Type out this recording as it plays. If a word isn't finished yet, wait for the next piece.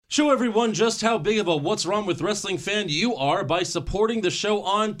Show everyone just how big of a What's Wrong with Wrestling fan you are by supporting the show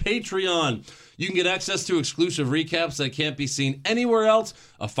on Patreon. You can get access to exclusive recaps that can't be seen anywhere else,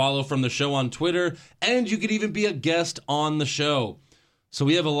 a follow from the show on Twitter, and you could even be a guest on the show. So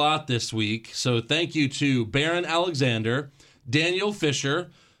we have a lot this week. So thank you to Baron Alexander, Daniel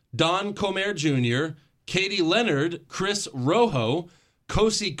Fisher, Don Comer Jr., Katie Leonard, Chris Rojo,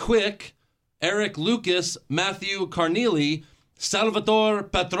 Kosi Quick, Eric Lucas, Matthew Carneely, Salvatore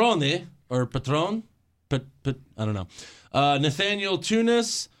Patrone, or Patron? I don't know. Nathaniel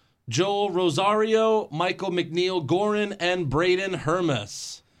Tunis, Joel Rosario, Michael McNeil Gorin, and Braden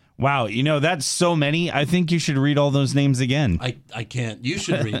Hermas. Wow, that's so many. I think you should read all those names again. I can't. You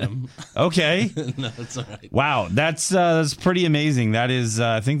should read them. Okay. No, that's all right. Wow, that's pretty amazing. That is,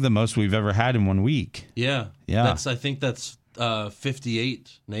 I think, the most we've ever had in 1 week. Yeah. Yeah. I think that's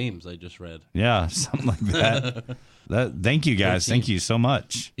 58 names I just read. Yeah, something like that. Thank you, guys. 13. Thank you so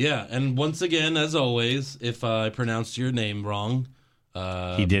much. Yeah, and once again, as always, if I pronounced your name wrong...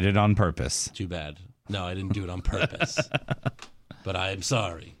 he did it on purpose. Too bad. No, I didn't do it on purpose. But I'm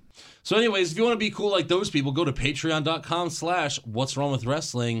sorry. So anyways, if you want to be cool like those people, go to patreon.com/What's Wrong with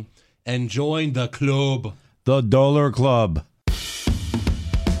Wrestling and join the club. The Dollar Club.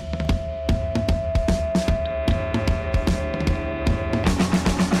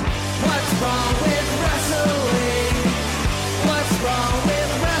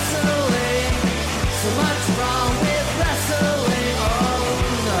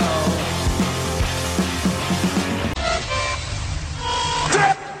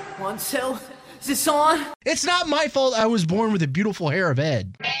 So, is this on? It's not my fault I was born with a beautiful hair of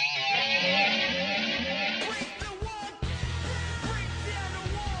Ed.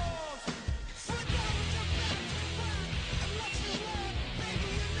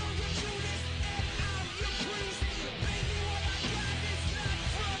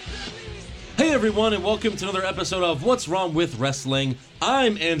 Hey everyone, and welcome to another episode of What's Wrong with Wrestling.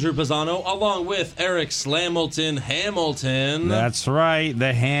 I'm Andrew Pisano, along with Eric Slamilton Hamilton. That's right,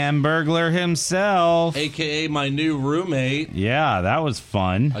 the Hamburglar himself. AKA my new roommate. Yeah, that was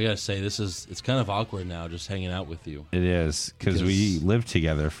fun. I gotta say, it's kind of awkward now, just hanging out with you. It is, because we lived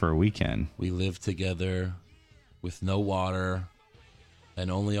together for a weekend. We lived together with no water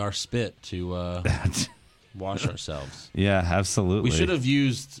and only our spit to wash ourselves. Yeah, absolutely. We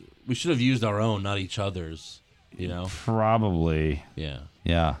should have used our own, not each other's, Probably. Yeah.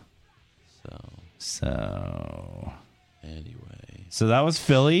 Yeah. So. Anyway. So that was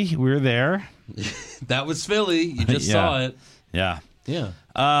Philly. We were there. That was Philly. You just saw it. Yeah. Yeah.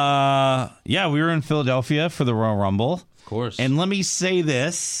 Yeah, we were in Philadelphia for the Royal Rumble. Of course. And let me say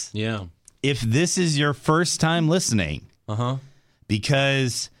this. Yeah. If this is your first time listening,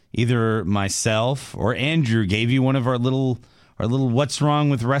 because either myself or Andrew gave you one of our little What's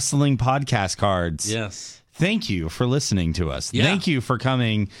Wrong with Wrestling podcast cards. Yes. Thank you for listening to us. Yeah. Thank you for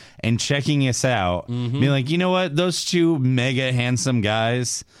coming and checking us out. Be like, you know what? Those two mega handsome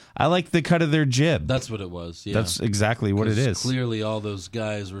guys, I like the cut of their jib. That's what it was. Yeah. That's exactly what it is. Clearly all those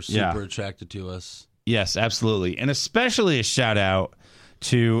guys were super attracted to us. Yes, absolutely. And especially a shout out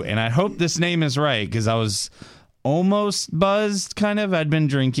to, and I hope this name is right because I was almost buzzed, kind of. I'd been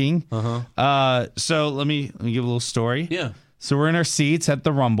drinking. So let me give a little story. Yeah. So we're in our seats at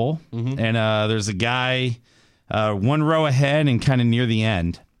the Rumble, and there's a guy one row ahead and kind of near the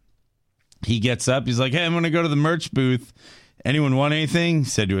end. He gets up. He's like, hey, I'm going to go to the merch booth. Anyone want anything? He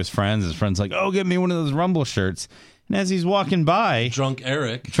said to his friends. His friend's like, oh, get me one of those Rumble shirts. And as he's walking by, Drunk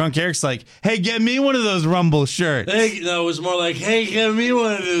Eric's like, hey, get me one of those Rumble shirts. Hey, no, it was more like, hey, get me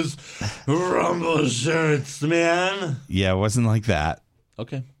one of those Rumble shirts, man. Yeah, it wasn't like that.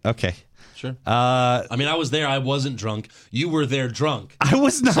 Okay. Sure. I mean, I was there. I wasn't drunk. You were there drunk. I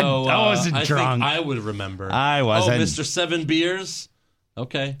was not. So, I wasn't I drunk. think I would remember. I wasn't. Oh, Mr. 7 Beers?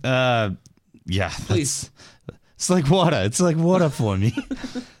 Okay. Yeah. Please. It's like water. It's like water for me.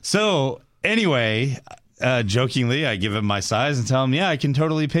 So, anyway, jokingly, I give him my size and tell him, yeah, I can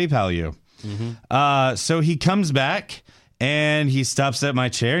totally PayPal you. So he comes back and he stops at my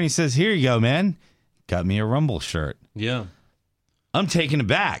chair and he says, here you go, man. Got me a Rumble shirt. Yeah. I'm taken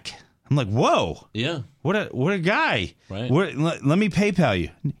aback. I'm like, whoa. Yeah. What a guy. Right. Let me PayPal you.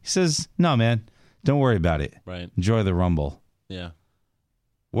 He says, no, man, don't worry about it. Right. Enjoy the Rumble. Yeah.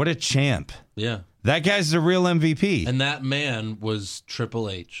 What a champ. Yeah. That guy's the real MVP. And that man was Triple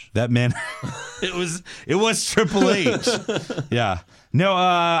H. That man, it was Triple H. Yeah. No,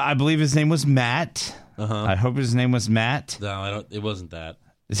 I believe his name was Matt. I hope his name was Matt. No, it wasn't that.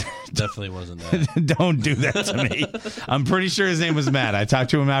 Definitely wasn't that. Don't do that to me. I'm pretty sure his name was Matt. I talked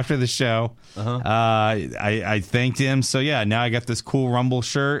to him after the show. I thanked him. So yeah, now I got this cool Rumble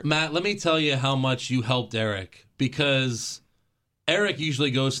shirt. Matt, let me tell you how much you helped Eric, because Eric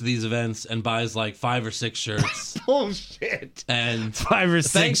usually goes to these events and buys like 5 or 6 shirts. Bullshit. And 5 or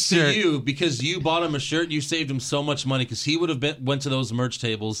 6 thanks shirts. to you, because you bought him a shirt, you saved him so much money, because he would have went to those merch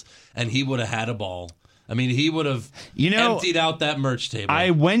tables and he would have had a ball. I mean, he would have emptied out that merch table.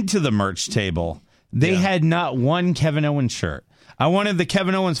 I went to the merch table. They had not one Kevin Owens shirt. I wanted the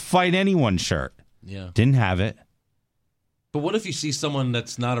Kevin Owens Fight Anyone shirt. Yeah. Didn't have it. But what if you see someone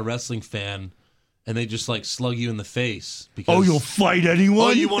that's not a wrestling fan and they just like slug you in the face? Because, Oh, you'll fight anyone?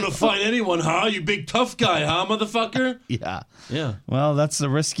 Oh, you want to fight anyone, huh? You big tough guy, huh, motherfucker? Yeah. Yeah. Well, that's the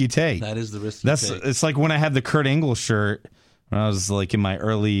risk you take. That is the risk you take. It's like when I had the Kurt Angle shirt when I was like in my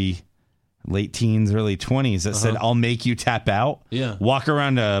late teens, early 20s that said, I'll make you tap out. Yeah. Walk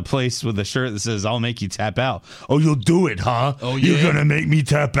around a place with a shirt that says, I'll make you tap out. Oh, you'll do it, huh? Oh, You're yeah? going to make me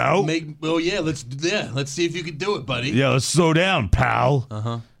tap out? Let's see if you can do it, buddy. Yeah, let's slow down, pal.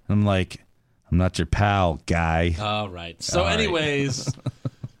 I'm like, I'm not your pal, guy. All right. So All right. anyways,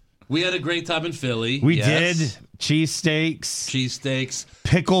 we had a great time in Philly. We Yes. did cheesesteaks, Cheesesteaks.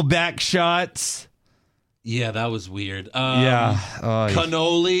 pickleback shots. Yeah, that was weird. Cannolis.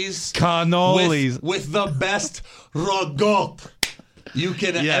 Cannolis. With the best ragot you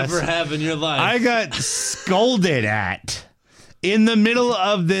can Yes. ever have in your life. I got scolded at in the middle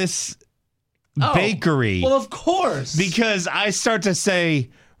of this bakery Well, of course. because I start to say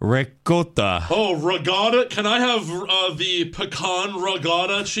ricotta. Oh, regatta? Can I have the pecan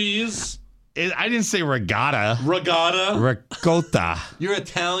regatta cheese? I didn't say regatta. Regatta? Ricotta. You're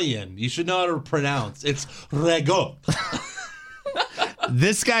Italian. You should know how to pronounce. It's rego.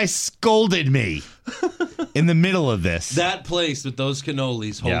 This guy scolded me in the middle of this. That place with those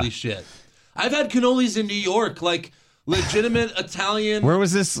cannolis, holy Yeah. shit. I've had cannolis in New York, like legitimate Italian. Where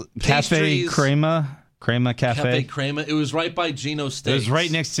was this? Cafe Pastries. Crema? Crema Cafe? Cafe Crema. It was right by Gino Steaks. It was right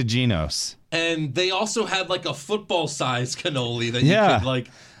next to Gino's. And they also had like a football-sized cannoli that Yeah. you could like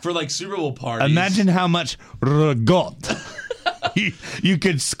for like Super Bowl parties. Imagine how much ricotta you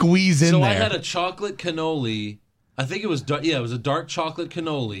could squeeze in So there. I had a chocolate cannoli. I think it was it was a dark chocolate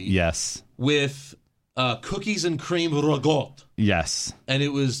cannoli Yes. with cookies and cream ragot. Yes. And it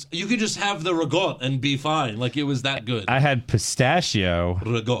was, you could just have the ragot and be fine. Like it was that good. I had pistachio.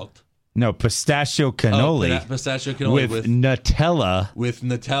 Ragot. No, pistachio cannoli Pistachio cannoli with Nutella. with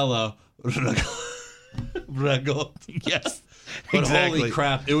Nutella. Ragot. Yes. But holy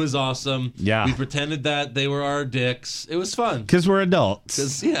crap, it was awesome. Yeah. We pretended that they were our dicks. It was fun. Because we're adults.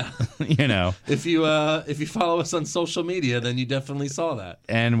 'Cause, yeah. You know. If you follow us on social media, then you definitely saw that.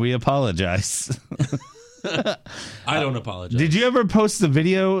 And we apologize. I don't apologize. Did you ever post the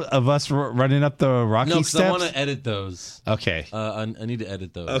video of us running up the Rocky No, because steps? I want to edit those. Okay. I need to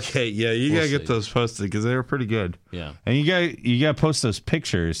edit those. Okay, yeah, you We'll gotta get see. those posted because they were pretty good. Yeah. And you gotta post those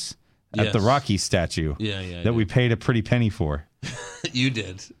pictures at the Yes. Rocky statue. Yeah. That we paid a pretty penny for. You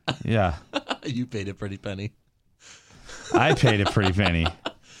did. Yeah, You paid a pretty penny. I paid a pretty penny.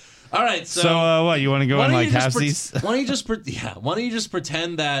 All right, so, So what? You want to go why and don't like you just have pre- these? Why don't you just why don't you just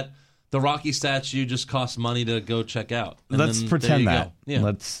pretend that the Rocky statue just costs money to go check out? And Let's then there pretend you that. go. Yeah.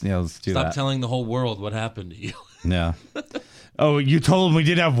 Let's do Stop that. telling the whole world what happened to you. Yeah. Oh, you told them we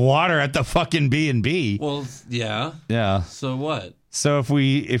didn't have water at the fucking B&B. Well, yeah. Yeah. So what? So if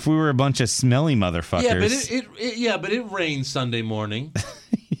we were a bunch of smelly motherfuckers. Yeah, but it rained Sunday morning.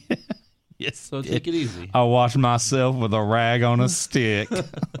 Yes. So take it easy. I washed myself with a rag on a stick.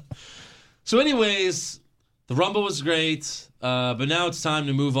 So anyways, the Rumble was great, but now it's time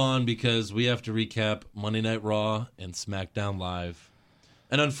to move on because we have to recap Monday Night Raw and SmackDown Live.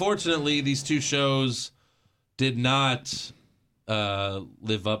 And unfortunately, these two shows did not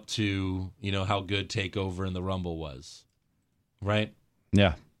live up to, how good TakeOver and the Rumble was. Right?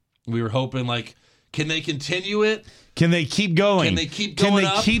 Yeah. We were hoping, can they continue it? Can they keep going? Can they keep going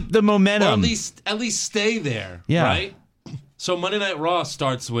up? keep the Or momentum? at least stay there, Yeah. right? So Monday Night Raw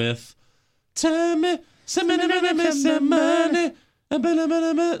starts with so Stephanie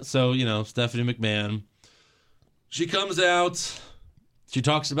McMahon, she comes out, she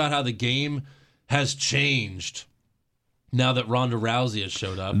talks about how the game has changed now that Ronda Rousey has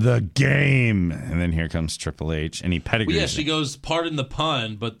showed up. The game. And then here comes Triple H, and he pedigrees. Yeah, she goes, pardon the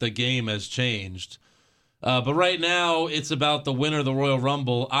pun, but the game has changed. But right now, it's about the winner of the Royal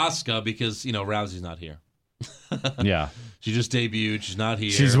Rumble, Asuka, because, Rousey's not here. Yeah. She just debuted. She's not here.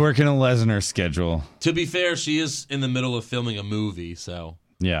 She's working a Lesnar schedule. To be fair, she is in the middle of filming a movie, so,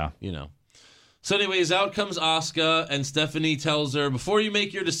 Yeah. So anyways, out comes Asuka, and Stephanie tells her, before you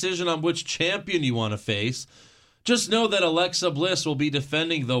make your decision on which champion you want to face, just know that Alexa Bliss will be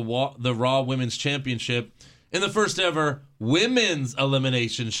defending the Raw Women's Championship in the first ever Women's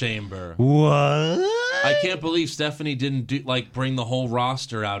Elimination Chamber. What? I can't believe Stephanie didn't bring the whole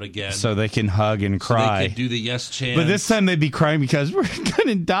roster out again. So they can hug and cry. They could do the yes chant. But this time they'd be crying because we're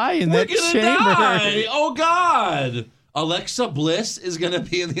gonna die in that chamber. Die. Oh God! Alexa Bliss is gonna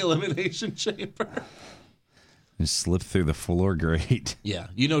be in the Elimination Chamber. And slip through the floor grate. Yeah,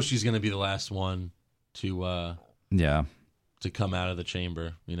 you know she's gonna be the last one to come out of the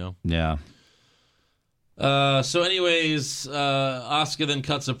chamber. You know. Yeah. So anyways, Asuka then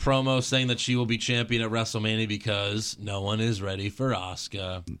cuts a promo saying that she will be champion at WrestleMania because no one is ready for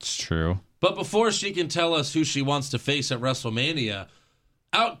Asuka. It's true. But before she can tell us who she wants to face at WrestleMania,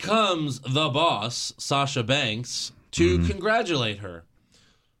 out comes the boss, Sasha Banks, to congratulate her.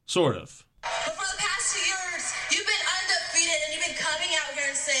 Sort of. But for the past 2 years, you've been undefeated and you've been coming out here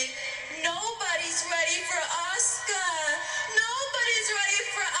and saying, nobody's ready for Asuka. Nobody's ready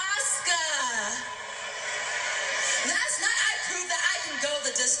for Asuka. Last night I proved that I can go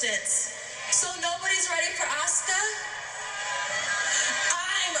the distance. So nobody's ready for Asuka?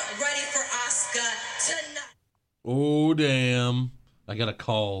 I'm ready for Asuka tonight. Oh, damn. I got a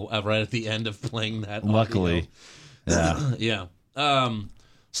call right at the end of playing that audio. Luckily. Yeah. Yeah.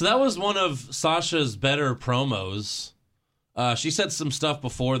 So that was one of Sasha's better promos. She said some stuff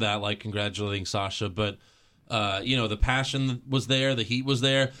before that, like congratulating Sasha, but the passion was there, the heat was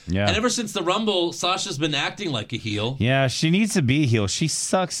there. Yeah. And ever since the Rumble, Sasha's been acting like a heel. Yeah, she needs to be a heel. She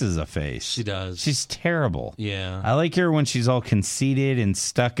sucks as a face. She does. She's terrible. Yeah. I like her when she's all conceited and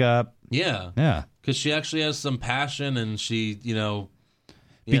stuck up. Yeah. Yeah. Because she actually has some passion and she, yeah.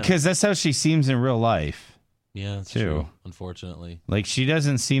 Because that's how she seems in real life. Yeah, that's too. true, unfortunately. Like, she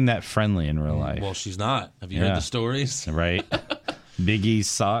doesn't seem that friendly in real life. Well, she's not. Have you heard the stories? Right. Big E's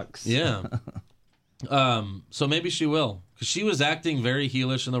socks. Yeah. So maybe she will. Because she was acting very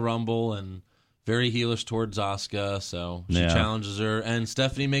heelish in the Rumble and very heelish towards Asuka. So she challenges her. And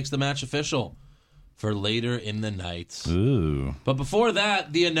Stephanie makes the match official for later in the night. Ooh. But before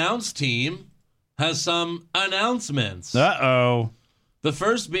that, the announce team has some announcements. Uh-oh. The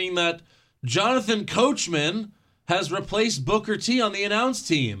first being that Jonathan Coachman has replaced Booker T on the announce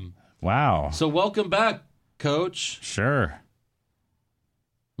team. Wow. So welcome back, Coach. Sure.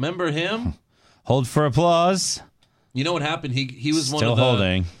 Remember him? Hold for applause. You know what happened? He was Still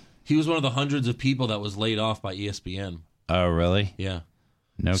holding. He was one of the hundreds of people that was laid off by ESPN. Oh, really? Yeah.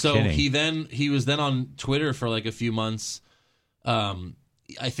 No so kidding. he was then on Twitter for like a few months.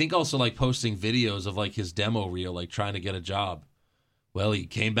 I think also like posting videos of like his demo reel, like trying to get a job. Well, he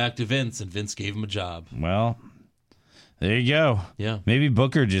came back to Vince, and Vince gave him a job. Well, there you go. Yeah. Maybe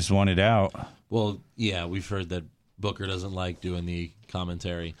Booker just wanted out. Well, yeah, we've heard that Booker doesn't like doing the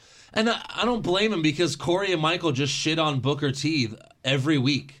commentary. And I don't blame him because Corey and Michael just shit on Booker T every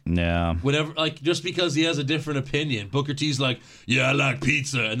week. Yeah. Whatever, like, just because he has a different opinion. Booker T's like, yeah, I like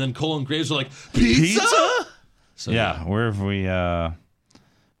pizza. And then Cole and Graves are like, pizza? So, yeah, where have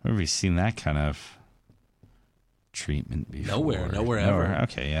we seen that kind of treatment before? Nowhere ever.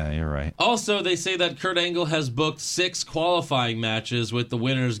 Okay, yeah, you're right. Also, they say that Kurt Angle has booked 6 qualifying matches with the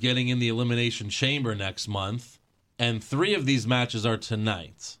winners getting in the Elimination Chamber next month. And 3 of these matches are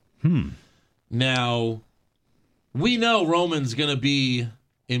tonight. Now, we know Roman's going to be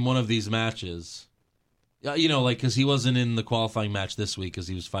in one of these matches. Because he wasn't in the qualifying match this week because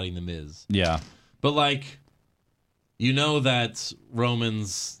he was fighting The Miz. Yeah. But, that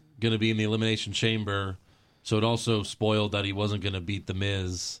Roman's going to be in the Elimination Chamber. So it also spoiled that he wasn't going to beat The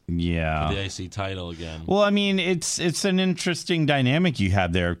Miz for the IC title again. Well, I mean, it's an interesting dynamic you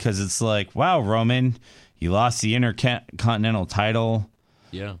have there because it's like, wow, Roman, you lost the Intercontinental title.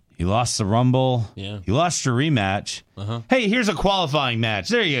 Yeah. You lost the Rumble. Yeah. You lost your rematch. Uh-huh. Hey, here's a qualifying match.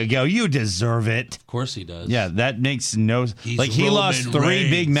 There you go. You deserve it. Of course he does. Yeah, that makes no... He's he Roman lost 3 Reigns.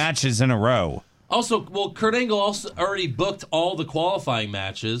 big matches in a row. Also, Kurt Angle also already booked all the qualifying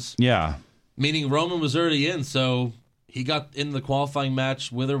matches. Yeah. Meaning Roman was already in, so he got in the qualifying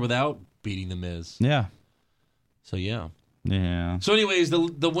match with or without beating The Miz. Yeah. So, yeah. Yeah. So, anyways,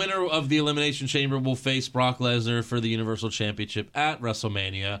 the winner of the Elimination Chamber will face Brock Lesnar for the Universal Championship at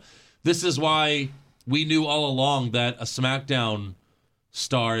WrestleMania. This is why we knew all along that a SmackDown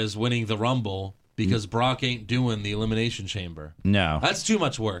star is winning the Rumble, because Brock ain't doing the Elimination Chamber. No. That's too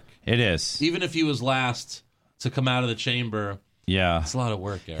much work. It is. Even if he was last to come out of the chamber, Yeah. it's a lot of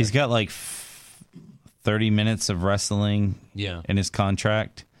work, Eric. He's got like 30 minutes of wrestling in his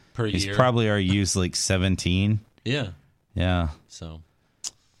contract. Per year. He's probably already used like 17. Yeah. Yeah. So,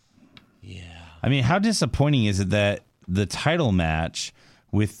 Yeah. I mean, how disappointing is it that the title match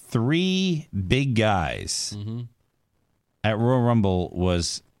with 3 big guys at Royal Rumble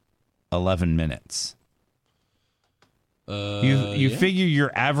was 11 minutes? You figure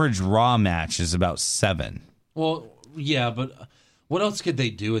your average Raw match is about 7. Well, yeah, but what else could they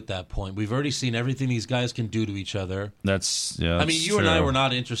do at that point? We've already seen everything these guys can do to each other. That's I mean, you and I were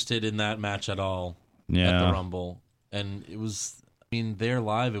not interested in that match at all at Yeah. the Rumble. And it was, I mean, there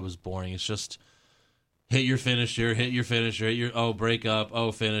live, it was boring. It's just hit your finisher, oh, break up,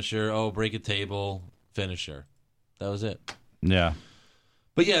 oh, finisher, oh, break a table, finisher. That was it. Yeah.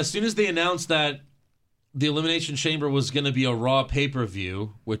 But yeah, as soon as they announced that the Elimination Chamber was going to be a Raw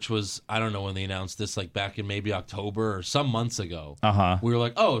pay-per-view, which was, I don't know when they announced this, like back in maybe October or some months ago. We were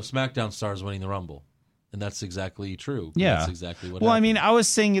like, oh, SmackDown stars winning the Rumble. And that's exactly true. Yeah. That's exactly what Well, happened. I mean, I was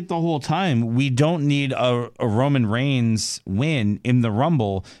saying it the whole time. We don't need a Roman Reigns win in the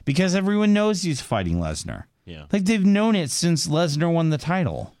Rumble because everyone knows he's fighting Lesnar. Yeah. Like, they've known it since Lesnar won the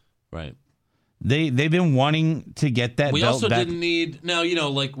title. Right. They've been wanting to get that We belt also back. didn't need, now, you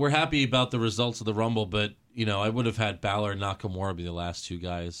know, like, we're happy about the results of the Rumble, but, you know, I would have had Balor and Nakamura be the last 2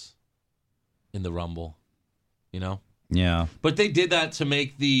 guys in the Rumble, you know? Yeah. But they did that to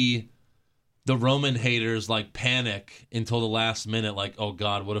make the Roman haters, like, panic until the last minute, like, oh,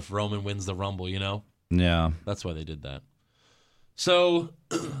 God, what if Roman wins the Rumble, you know? Yeah. That's why they did that. So,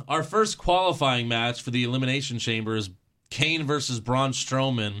 our first qualifying match for the Elimination Chamber is Kane versus Braun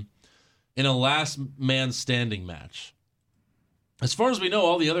Strowman in a last man standing match. As far as we know,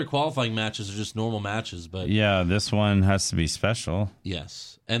 all the other qualifying matches are just normal matches, but Yeah, this one has to be special.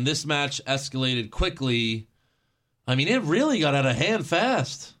 yes. And this match escalated quickly. I mean, it really got out of hand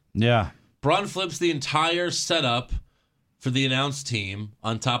fast. Yeah. Braun flips the entire setup for the announce team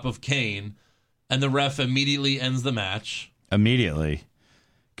on top of Kane, and the ref immediately ends the match. Immediately.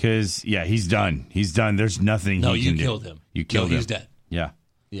 Because, yeah, he's done. He's done. There's nothing No, he you can do. killed him. You killed him. He's dead. Yeah.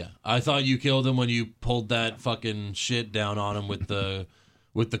 Yeah, I thought you killed him when you pulled that fucking shit down on him with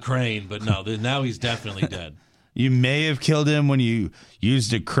the crane, but no, now he's definitely dead. You may have killed him when you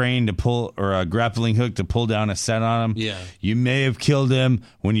used a crane to pull, or a grappling hook to pull down a set on him. Yeah. You may have killed him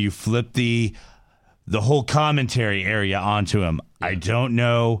when you flipped the whole commentary area onto him. Yeah. I don't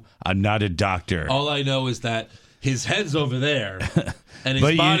know. I'm not a doctor. All I know is that his head's over there and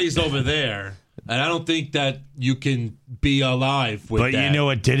his body's over there. And I don't think that you can be alive with that. But you know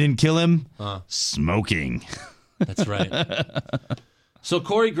what didn't kill him? Smoking. That's right. So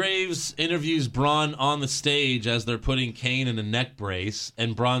Corey Graves interviews Braun on the stage as they're putting Kane in a neck brace.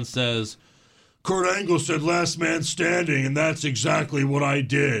 And Braun says, Kurt Angle said last man standing, and that's exactly what I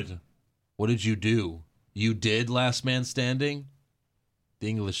did. What did you do? You did last man standing? The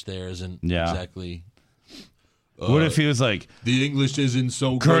English there isn't exactly... What if he was like, the English isn't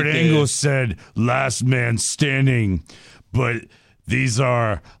so good. Kurt Angle said last man standing, but these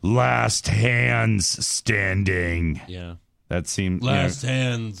are last hands standing. Yeah. That seemed... Last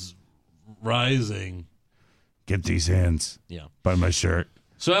hands rising. Get these hands. Yeah. By my shirt.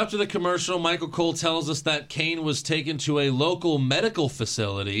 So after the commercial, Michael Cole tells us that Kane was taken to a local medical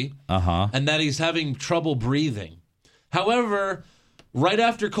facility and that he's having trouble breathing. However... right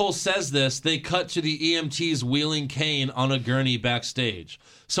after Cole says this, they cut to the EMTs wheeling Kane on a gurney backstage.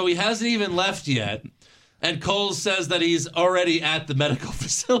 So he hasn't even left yet, and Cole says that he's already at the medical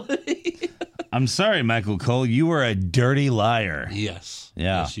facility. I'm sorry, Michael Cole. You are a dirty liar. Yes.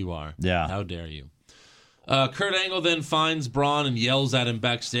 Yeah. Yes, you are. Yeah. How dare you? Kurt Angle then finds Braun and yells at him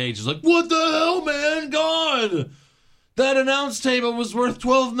backstage. He's like, what the hell, man? God! That announce table was worth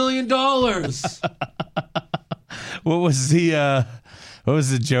 $12 million. What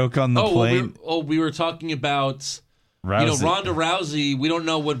was the joke on the plane? We were talking about Rousey. You know, Ronda Rousey. We don't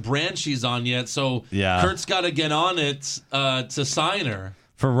know what brand she's on yet, so Kurt's got to get on it to sign her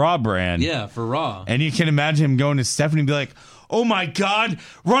for Raw brand. Yeah, for Raw. And you can imagine him going to Stephanie and be like, "Oh my God,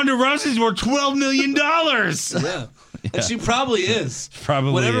 Ronda Rousey's worth $12 million." Yeah. And she probably is.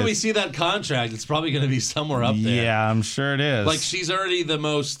 Probably. Whenever is. we see that contract, it's probably going to be somewhere up there. Yeah, I'm sure it is. Like she's already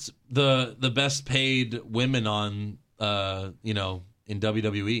the best paid women on in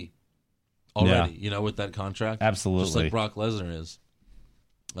WWE already, with that contract. Absolutely. Just like Brock Lesnar is.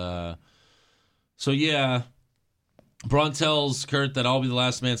 Braun tells Kurt that I'll be the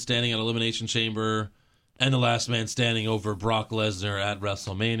last man standing at Elimination Chamber and the last man standing over Brock Lesnar at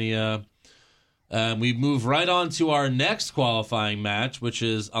WrestleMania. We move right on to our next qualifying match, which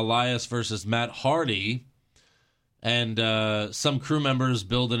is Elias versus Matt Hardy. And some crew members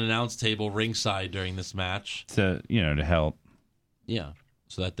build an announce table ringside during this match. To help. Yeah,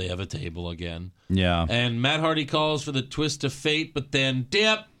 so that they have a table again. Yeah. And Matt Hardy calls for the twist of fate, but then,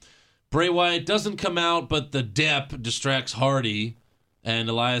 Bray Wyatt doesn't come out, but the Depp distracts Hardy, and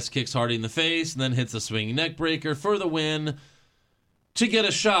Elias kicks Hardy in the face and then hits a swinging neck breaker for the win to get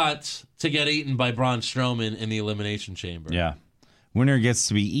a shot to get eaten by Braun Strowman in the Elimination Chamber. Yeah. Winner gets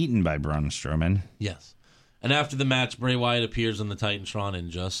to be eaten by Braun Strowman. Yes. And after the match, Bray Wyatt appears on the Titantron and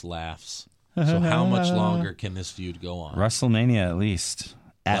just laughs. So how much longer can this feud go on? WrestleMania at least.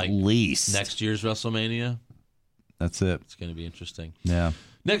 At least. Next year's WrestleMania? That's it. It's going to be interesting. Yeah.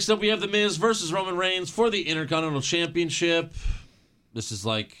 Next up, we have The Miz versus Roman Reigns for the Intercontinental Championship. This is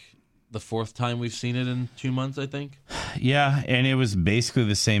like the fourth time we've seen it in 2 months, I think. Yeah, and it was basically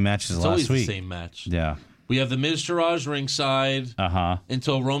the same match as It's last always week. the same match. Yeah. We have The Miz Taraj ringside Uh-huh.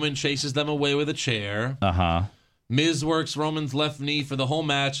 until Roman chases them away with a chair. Uh-huh. Miz works Roman's left knee for the whole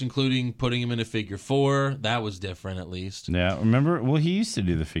match, including putting him in a figure four. That was different, at least. Yeah, remember? Well, he used to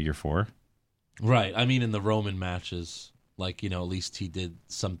do the figure four. Right. I mean, in the Roman matches, like, at least he did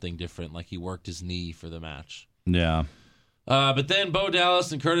something different. Like, he worked his knee for the match. Yeah. But then Bo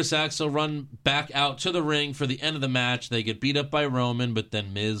Dallas and Curtis Axel run back out to the ring for the end of the match. They get beat up by Roman, but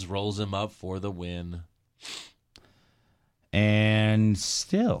then Miz rolls him up for the win. And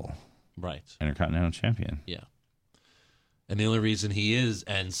still Right. Intercontinental Champion. Yeah. And the only reason he is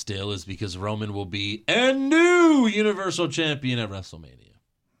and still is because Roman will be a new Universal Champion at WrestleMania.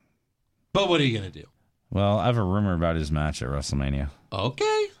 But what are you going to do? Well, I have a rumor about his match at WrestleMania.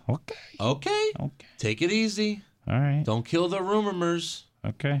 Okay. Okay. Take it easy. All right. Don't kill the rumors.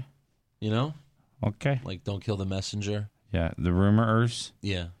 Okay. Okay. Like, don't kill the messenger. Yeah, the rumors.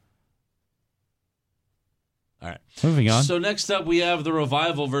 Yeah. All right. Moving on. So next up, we have the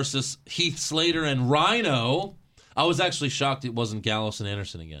Revival versus Heath Slater and Rhino. I was actually shocked it wasn't Gallows and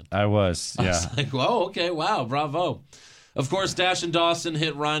Anderson again. I was, I yeah. was like, whoa, okay, wow, bravo. Of course, Dash and Dawson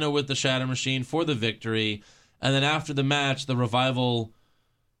hit Rhino with the Shatter Machine for the victory. And then after the match, the Revival,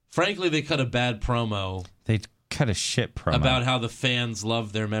 frankly, they cut a bad promo They cut a shit promo. about how the fans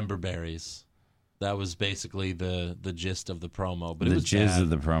love their member berries. That was basically the gist of the promo. But the it was jizz bad. of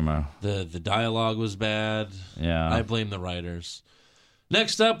the promo. The dialogue was bad. Yeah. I blame the writers.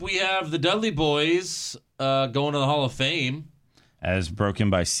 Next up, we have the Dudley Boys going to the Hall of Fame. As broken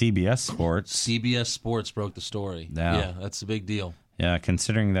by CBS Sports. CBS Sports broke the story. Yeah. That's a big deal. Yeah,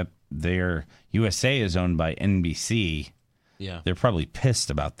 considering that their USA is owned by NBC, Yeah. they're probably pissed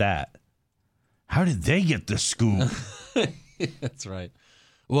about that. How did they get the scoop? That's right.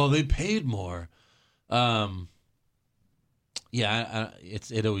 Well, they paid more.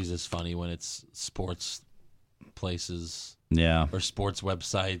 It always is funny when it's sports places Yeah. or sports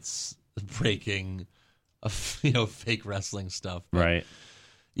websites breaking, fake wrestling stuff. But Right.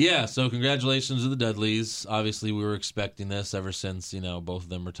 yeah, so congratulations to the Dudleys. Obviously, we were expecting this ever since, both of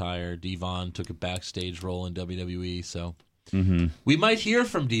them retired. Devon took a backstage role in WWE, so we might hear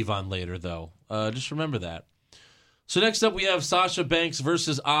from Devon later, though. Just remember that. So next up, we have Sasha Banks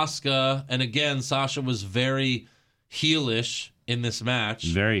versus Asuka, and again, Sasha was very heelish in this match.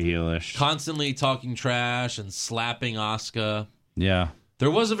 Very heelish. Constantly talking trash and slapping Asuka. Yeah.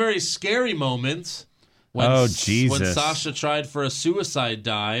 There was a very scary moment when, Oh, when Jesus. Sasha tried for a suicide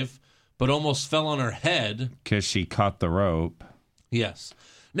dive, but almost fell on her head. Because she caught the rope. Yes.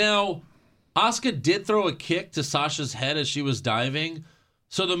 Now, Asuka did throw a kick to Sasha's head as she was diving,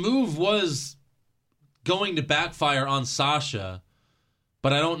 so the move was going to backfire on Sasha,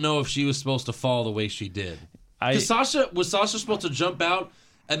 but I don't know if she was supposed to fall the way she did. Was Sasha supposed to jump out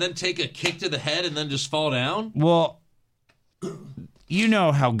and then take a kick to the head and then just fall down? Well, you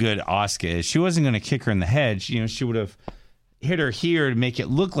know how good Asuka is. She wasn't going to kick her in the head. She would have hit her here to make it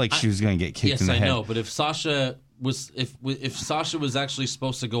look like she was going to get kicked Yes, in the I head. know, but if Sasha was actually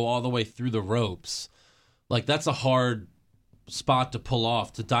supposed to go all the way through the ropes, like that's a hard spot to pull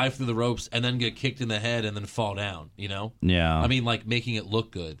off, to dive through the ropes and then get kicked in the head and then fall down, Yeah. I mean, like making it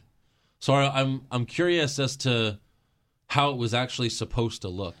look good. So I'm curious as to how it was actually supposed to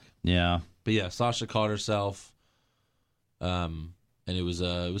look. Yeah. But yeah, Sasha caught herself, and it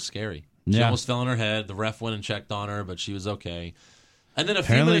was scary. She Yeah. almost fell on her head. The ref went and checked on her, but she was okay. And then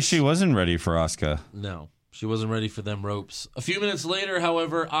Apparently she wasn't ready for Asuka. No, she wasn't ready for them ropes. A few minutes later,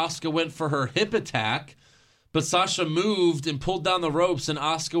 however, Asuka went for her hip attack, but Sasha moved and pulled down the ropes, and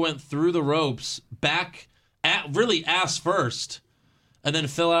Asuka went through the ropes back at really ass first, and then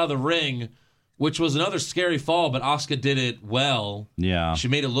fell out of the ring, which was another scary fall, but Asuka did it well. Yeah. She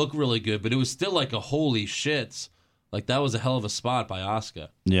made it look really good, but it was still like a holy shit. Like that was a hell of a spot by Asuka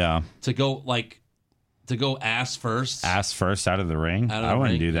Yeah. to go ass first. Ass first out of the ring? Out of I the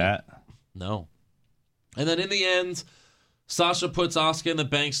wouldn't ring, do yeah. that. No. And then in the end, Sasha puts Asuka in the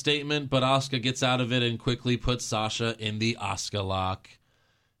bank statement, but Asuka gets out of it and quickly puts Sasha in the Asuka lock.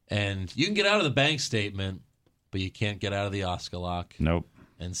 And you can get out of the bank statement, but you can't get out of the Oscar lock. Nope.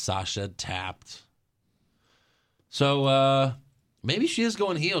 And Sasha tapped. So maybe she is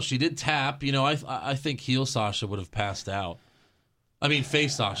going heel. She did tap. You know, I think heel Sasha would have passed out. I mean,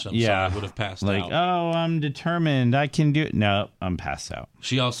 face Sasha, sorry, would have passed like, out. oh, I'm determined. I can do it. No, I'm passed out.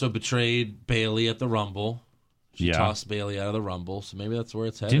 She also betrayed Bailey at the Rumble. She Yeah. tossed Bailey out of the Rumble, so maybe that's where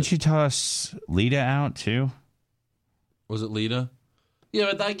it's headed. Didn't she toss Lita out, too? Was it Lita? Yeah,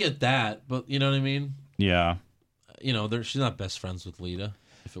 but I get that, but you know what I mean? Yeah. You know, she's not best friends with Lita,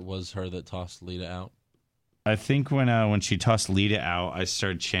 if it was her that tossed Lita out. I think when she tossed Lita out, I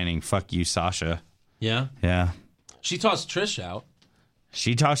started chanting, fuck you, Sasha. Yeah? Yeah. She tossed Trish out.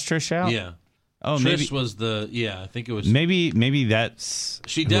 She tossed Trish out? Yeah. Oh, Trish maybe was I think it was. maybe that's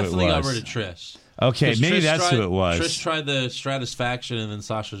She who definitely it got was. rid of Trish. Okay, 'Cause maybe Trish that's tried, who it was. Trish tried the Stratusfaction, and then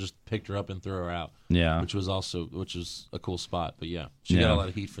Sasha just picked her up and threw her out. Yeah. Which was a cool spot. But yeah, she Yeah. got a lot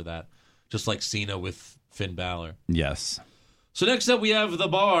of heat for that. Just like Cena with Finn Balor. Yes. So next up, we have The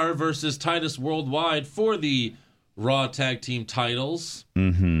Bar versus Titus Worldwide for the Raw Tag Team titles.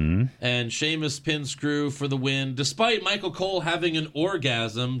 Mm-hmm. And Sheamus pins Crew for the win, despite Michael Cole having an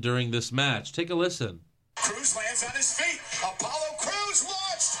orgasm during this match. Take a listen. Cruz lands on his feet. Apollo Crews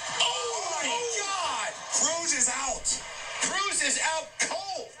launched. Oh my God! Cruz is out. Cruz is out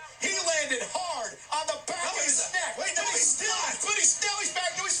cold. He landed hard on the back of his neck. Wait, no, he's still. But now he's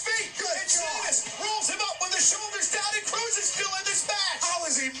back to his feet. Good. And Sheamus rolls him up with the shoulders down, and Cruz is still in this match. How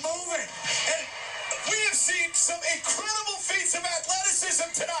is he moving? And we have seen some incredible feats of athleticism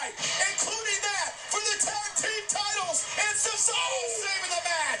tonight, including that for the tag team titles and Cesaro saving the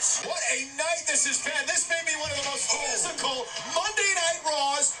match. What a night this has been. This may be one of the most physical Monday Night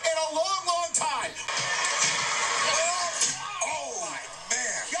Raws in a long, long time. Oh, my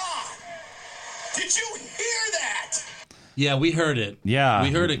man. God. Did you hear that? Yeah, we heard it. Yeah.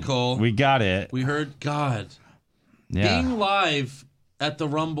 We heard it, Cole. We got it. We heard God. Yeah. Being live at the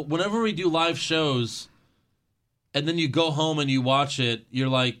Rumble, whenever we do live shows, and then you go home and you watch it, you're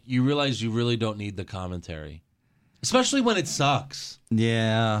like, you realize you really don't need the commentary. Especially when it sucks.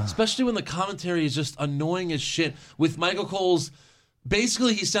 Yeah. Especially when the commentary is just annoying as shit. With Michael Cole's,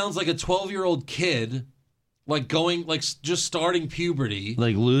 basically he sounds like a 12-year-old kid, like just starting puberty.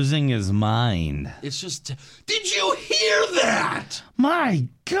 Like losing his mind. It's just, did you hear that? My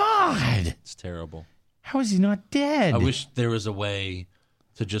God. It's terrible. How is he not dead? I wish there was a way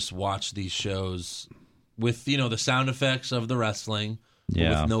to just watch these shows with, the sound effects of the wrestling, but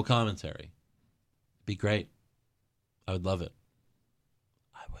Yeah. with no commentary. Be great. I would love it.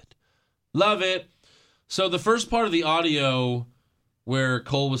 I would love it. So the first part of the audio where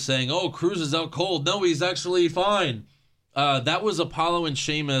Cole was saying, oh, Cruz is out cold. No, he's actually fine. That was Apollo and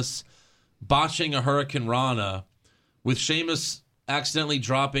Sheamus botching a Hurricane Rana, with Sheamus accidentally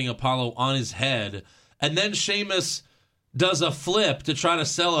dropping Apollo on his head. And then Sheamus does a flip to try to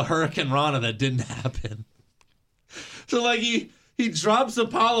sell a Hurricane Rana that didn't happen. So, like, he drops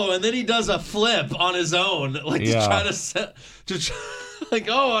Apollo and then he does a flip on his own, like, to try to sell, like,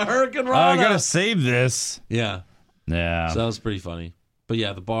 oh, a Hurricane Oh, Rana. I gotta save this. Yeah. Yeah. So that was pretty funny. But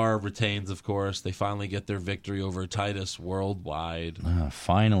yeah, the Bar retains, of course. They finally get their victory over Titus Worldwide.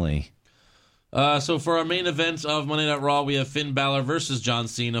 Finally. So for our main event of Monday Night Raw, we have Finn Balor versus John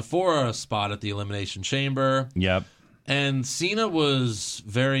Cena for a spot at the Elimination Chamber. Yep. And Cena was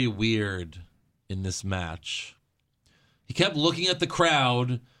very weird in this match. He kept looking at the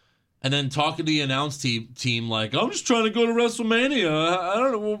crowd and then talking to the announce team like, I'm just trying to go to WrestleMania. I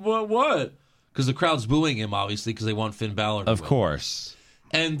don't know what. Because the crowd's booing him, obviously, because they want Finn Balor to Of win. course.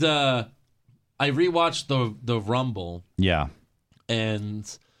 And I rewatched the Rumble, Yeah. and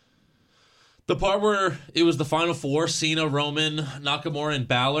the part where it was the Final Four, Cena, Roman, Nakamura, and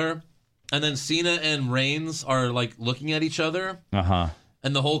Balor, and then Cena and Reigns are like looking at each other, Uh-huh.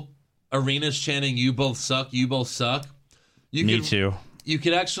 and the whole arena's chanting, you both suck, you both suck. Me too. You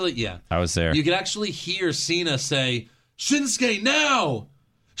could actually, yeah. I was there. You could actually hear Cena say, Shinsuke now!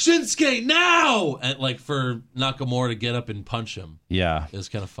 Shinsuke now! And like for Nakamura to get up and punch him. Yeah. It was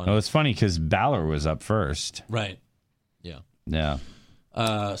kind of funny. Oh, it's funny because Balor was up first. Right. Yeah. Yeah.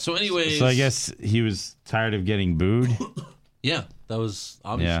 So anyways. So I guess he was tired of getting booed. Yeah, that was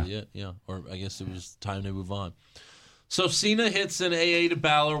obviously it. Yeah. Or I guess it was time to move on. So Cena hits an AA to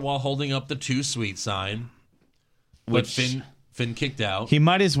Balor while holding up the Too Sweet sign. But Finn kicked out. He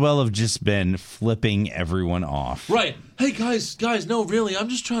might as well have just been flipping everyone off. Right. Hey, guys, no, really, I'm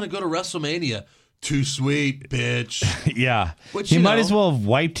just trying to go to WrestleMania. Too sweet, bitch. Yeah. Which, he you might know- as well have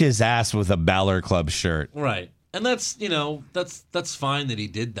wiped his ass with a Balor Club shirt. Right. And that's fine that he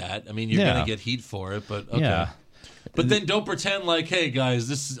did that. I mean, you're Yeah. going to get heat for it, but okay. Yeah. But then don't pretend like, hey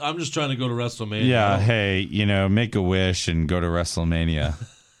guys, I'm just trying to go to WrestleMania. Yeah, hey, make a wish and go to WrestleMania.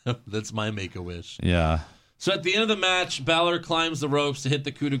 That's my make-a-wish. Yeah. So at the end of the match, Balor climbs the ropes to hit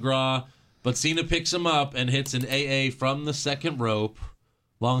the coup de grace, but Cena picks him up and hits an AA from the second rope.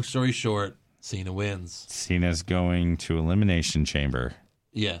 Long story short, Cena wins. Cena's going to Elimination Chamber.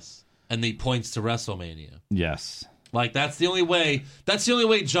 Yes. And he points to WrestleMania. Yes. Like, that's the only way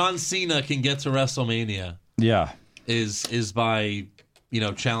John Cena can get to WrestleMania. Yeah. Is by,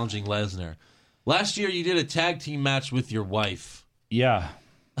 challenging Lesnar. Last year, you did a tag team match with your wife. Yeah.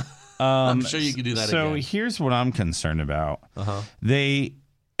 I'm sure you could do that so again. here's what I'm concerned about.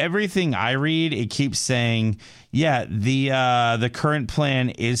 Everything I read, it keeps saying, the current plan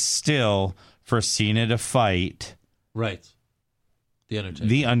is still for Cena to fight Right.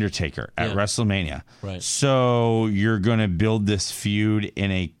 The Undertaker at WrestleMania. Right. So you're going to build this feud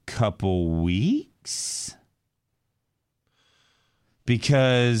in a couple weeks?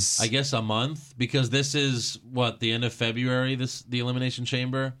 Because I guess a month, because this is the end of February, the Elimination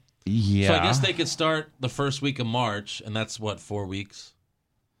Chamber. Yeah. So I guess they could start the first week of March, and that's 4 weeks.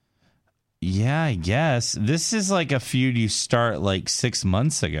 Yeah, I guess. This is like a feud you start 6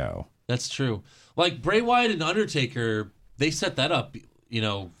 months ago. That's true. Like Bray Wyatt and Undertaker, they set that up,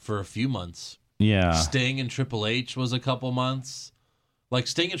 for a few months. Yeah. Sting and Triple H was a couple months. Like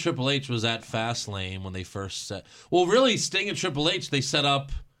Sting and Triple H was at Fastlane when they first set. Well, really, Sting and Triple H, they set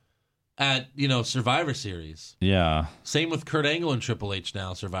up at, Survivor Series. Yeah. Same with Kurt Angle and Triple H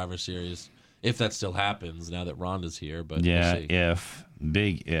now, Survivor Series. If that still happens now that Ronda's here. But yeah, we'll see. if.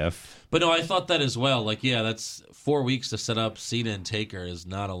 Big if. But no, I thought that as well. That's 4 weeks to set up Cena and Taker is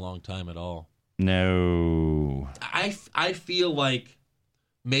not a long time at all. No. I feel like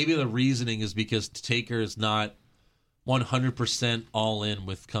maybe the reasoning is because Taker is not 100% all in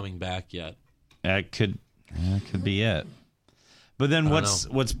with coming back yet. That could be it. But then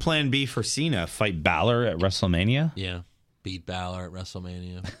what's plan B for Cena? Fight Balor at WrestleMania? Yeah, beat Balor at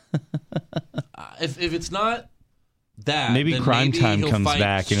WrestleMania. If it's not that, maybe then Crime Time he'll comes fight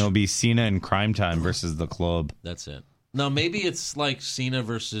back and it'll be Cena and Crime Time versus the Club. That's it. No, maybe it's like Cena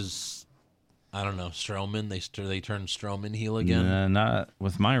versus, I don't know, Strowman. They turn Strowman heel again. Not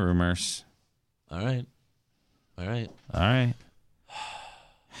with my rumors. All right. I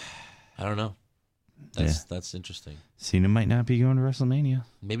don't know. That's interesting. Cena might not be going to WrestleMania.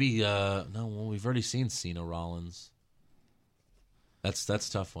 Maybe we've already seen Cena Rollins. That's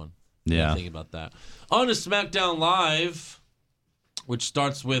a tough one. Yeah. Think about that. On to SmackDown Live, which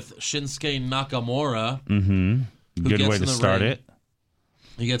starts with Shinsuke Nakamura. Mm-hmm. Good way to start it.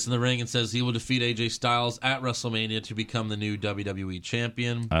 He gets in the ring and says he will defeat AJ Styles at WrestleMania to become the new WWE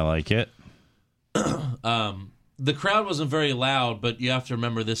champion. I like it. The crowd wasn't very loud, but you have to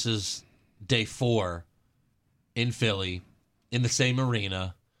remember this is day 4 in Philly, in the same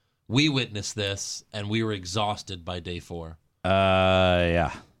arena. We witnessed this, and we were exhausted by day 4.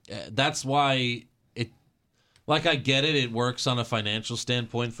 Yeah. That's why I get it. It works on a financial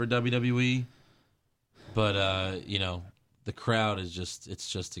standpoint for WWE, but the crowd is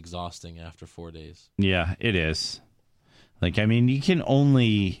just exhausting after 4 days. Yeah, it is. You can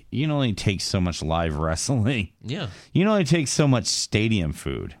only take so much live wrestling. Yeah, you can only take so much stadium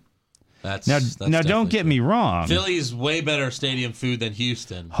food. That's now. Don't get me wrong. Philly's way better stadium food than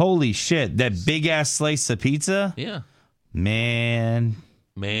Houston. Holy shit! That big ass slice of pizza. Yeah, man.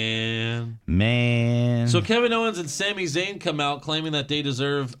 So Kevin Owens and Sami Zayn come out claiming that they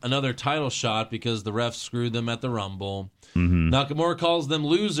deserve another title shot because the refs screwed them at the Rumble. Mm-hmm. Nakamura calls them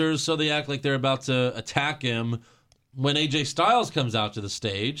losers, so they act like they're about to attack him when AJ Styles comes out to the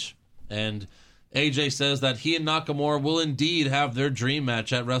stage. And AJ says that he and Nakamura will indeed have their dream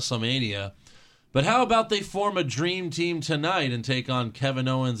match at WrestleMania. But how about they form a dream team tonight and take on Kevin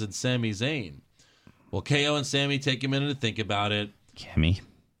Owens and Sami Zayn? Well, KO and Sami take a minute to think about it. Cammy.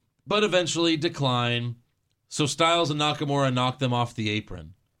 But eventually decline. So Styles and Nakamura knock them off the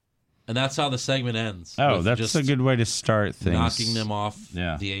apron. And that's how the segment ends. Oh, that's a good way to start things. Knocking them off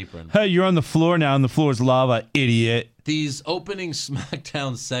the apron. Hey, you're on the floor now, and the floor's lava, idiot. These opening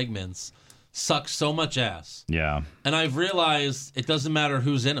SmackDown segments suck so much ass. Yeah. And I've realized it doesn't matter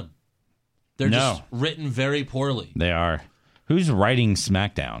who's in them. They're just written very poorly. They are. Who's writing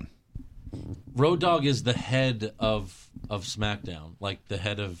SmackDown? Road Dogg is the head of SmackDown, like the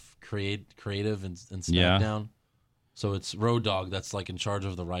head of creative and SmackDown. Yeah. So it's Road Dogg that's in charge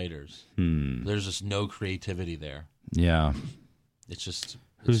of the writers. There's just no creativity there. Yeah. It's just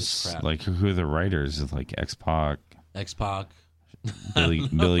crap. Who are the writers? X-Pac. X-Pac.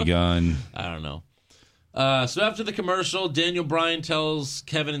 Billy Gunn. I don't know. So after the commercial, Daniel Bryan tells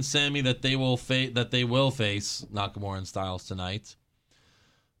Kevin and Sammy that they will face Nakamura and Styles tonight.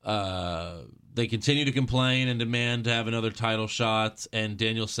 They continue to complain and demand to have another title shot, and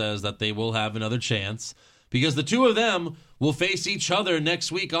Daniel says that they will have another chance because the two of them will face each other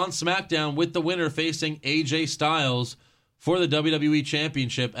next week on SmackDown, with the winner facing AJ Styles for the WWE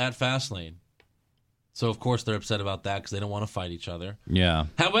Championship at Fastlane. So, of course, they're upset about that because they don't want to fight each other. Yeah.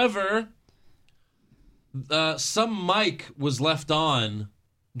 However, some mic was left on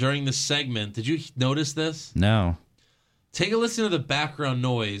during the segment. Did you notice this? No. Take a listen to the background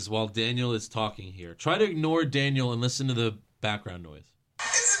noise while Daniel is talking here. Try to ignore Daniel and listen to the background noise.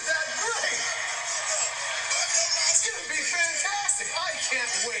 Isn't that great? It's going to be fantastic. I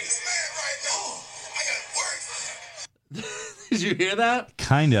can't wait. Man, right now, I got work. Did you hear that?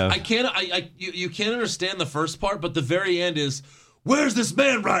 Kind of. You can't understand the first part, but the very end is, where's this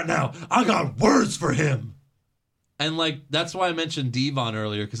man right now? I got words for him. And like that's why I mentioned Devon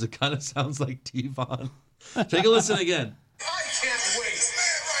earlier, because it kind of sounds like Devon. Take a listen again. I can't wait.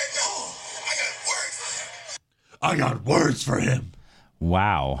 Man, right now, I got words for him.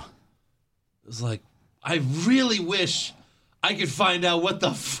 Wow. It's like, I really wish I could find out what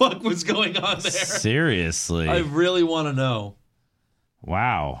the fuck was going on there. Seriously. I really want to know.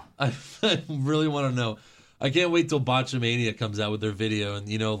 Wow. I really want to know. I can't wait till Botchamania comes out with their video, and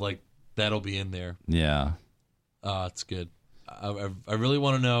like that'll be in there. Yeah. It's good. I really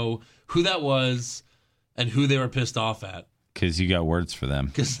want to know who that was and who they were pissed off at. Because you got words for them.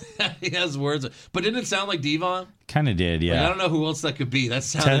 Because he has words. But didn't it sound like Devon? Kind of did, yeah. Like, I don't know who else that could be. That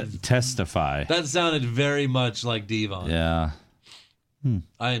sounded testify. That sounded very much like Devon. Yeah.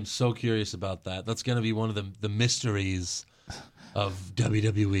 I am so curious about that. That's going to be one of the mysteries of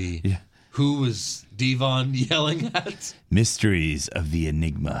WWE. Yeah. Who was Devon yelling at? Mysteries of the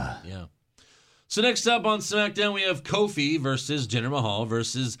Enigma. Yeah. So next up on SmackDown, we have Kofi versus Jinder Mahal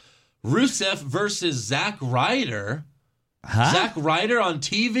versus Rusev versus Zack Ryder. Huh? Zack Ryder on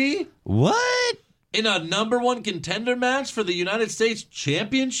TV? What? In a number one contender match for the United States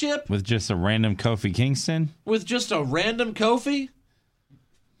Championship? With just a random Kofi Kingston? With just a random Kofi?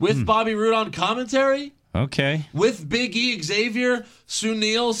 With Bobby Roode on commentary? Okay. With Big E, Xavier,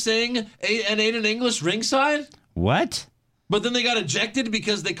 Sunil Singh, and Aiden English ringside? What? But then they got ejected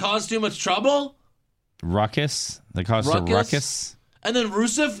because they caused too much trouble? Ruckus? They caused a ruckus? And then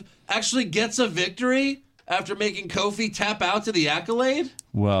Rusev actually gets a victory after making Kofi tap out to the accolade?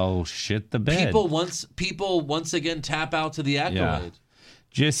 Well, shit the bed. People once again tap out to the accolade. Yeah.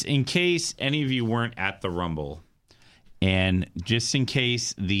 Just in case any of you weren't at the Rumble, and just in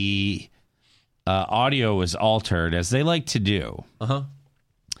case the audio was altered, as they like to do,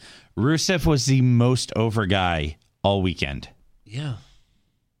 Rusev was the most over guy all weekend. Yeah.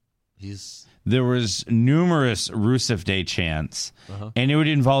 There was numerous Rusev Day chants, and it would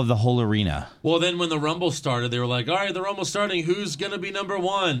involve the whole arena. Well, then when the Rumble started, they were like, all right, the Rumble's starting. Who's going to be number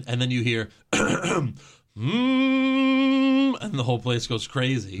one? And then you hear, and the whole place goes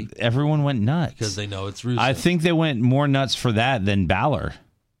crazy. Everyone went nuts. Because they know it's Rusev. I think they went more nuts for that than Balor,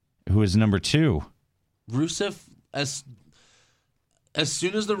 who was number 2. Rusev, as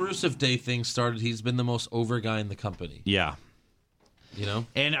soon as the Rusev Day thing started, he's been the most over guy in the company. Yeah. You know?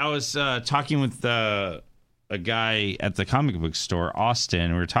 And I was talking with a guy at the comic book store,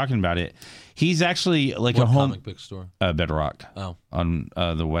 Austin. We were talking about it. He's actually like What a home comic book store? Bedrock. Oh. On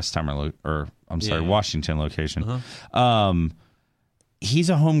the Westheimer Yeah. Washington location.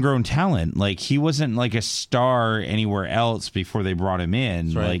 He's a homegrown talent. Like, he wasn't like a star anywhere else before they brought him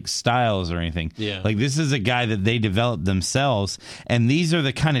in, right. like Styles or anything. Yeah. Like, this is a guy that they developed themselves, and these are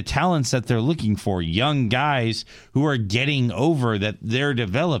the kind of talents that they're looking for. Young guys who are getting over that they're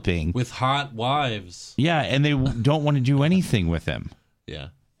developing. With hot wives. Yeah, and they don't want to do anything with him. Yeah.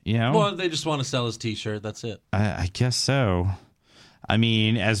 You know? Well, they just want to sell his T-shirt. That's it. I guess so. I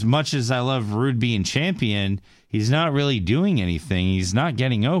mean, as much as I love Rude being champion, he's not really doing anything. He's not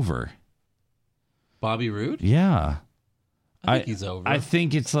getting over. Bobby Roode? Yeah. I think he's over. I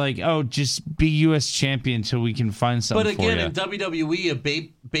think it's like, oh, just be U.S. champion until we can find something But again, for in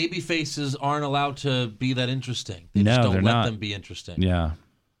WWE, baby faces aren't allowed to be that interesting. They No, just don't they're let not. them be interesting. Yeah.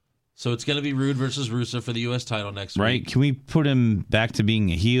 So it's going to be Rude versus Rusev for the U.S. title next Right? week. Can we put him back to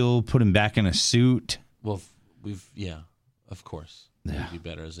being a heel, put him back in a suit? Well, of course. Yeah. He'd be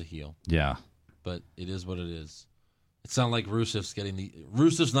better as a heel. Yeah. But it is what it is. It's not like Rusev's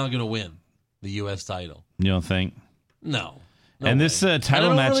not going to win the U.S. title. You don't think? No. And way. this And I title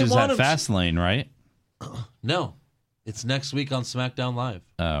don't match really is want at him to- Fastlane, right? No. It's next week on SmackDown Live.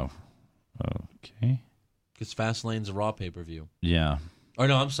 Oh. Okay. Because Fastlane's a Raw pay-per-view. Yeah. Or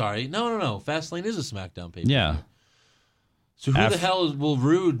no, I'm sorry. No. Fastlane is a SmackDown pay-per-view. Yeah. So who the hell will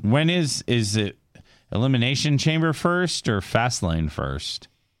Rude? When is it Elimination Chamber first or Fastlane first?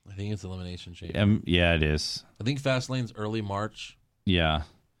 I think it's Elimination Chamber. Yeah, it is. I think Fastlane's early March. Yeah.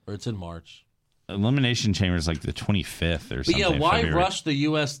 Or it's in March. Elimination Chamber is like the 25th or But something. yeah, why February. rush the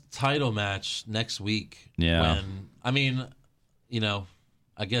U.S. title match next week? Yeah. When, I mean,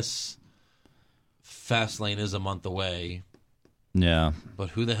 I guess Fastlane is a month away. Yeah. But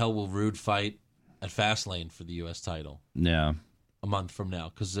who the hell will Rude fight at Fastlane for the U.S. title Yeah. a month from now?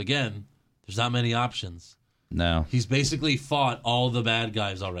 Because, again, there's not many options. No. He's basically fought all the bad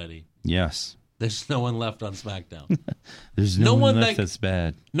guys already. Yes. There's no one left on SmackDown. There's No no, one one left like- that's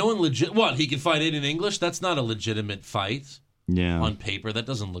bad. No one legit. What? He can fight Aiden English? That's not a legitimate fight Yeah. on paper. That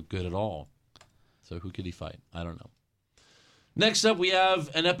doesn't look good at all. So who could he fight? I don't know. Next up, we have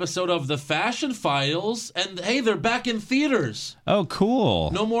an episode of The Fashion Files, and hey, they're back in theaters. Oh,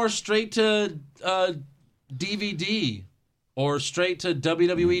 cool. No more straight to DVD or straight to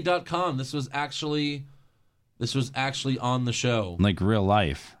WWE.com. This was actually on the show, Like real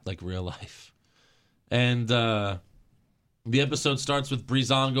life. like real life. And the episode starts with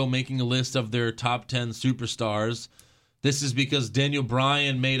Breezango making a list of their top 10 superstars. This is because Daniel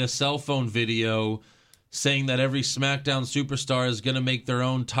Bryan made a cell phone video saying that every SmackDown superstar is going to make their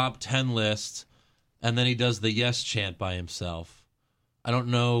own top 10 list, and then he does the yes chant by himself. I don't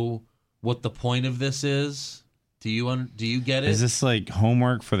know what the point of this is. Do you get it? Is this like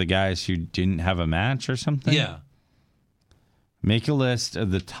homework for the guys who didn't have a match or something? Yeah, Make a list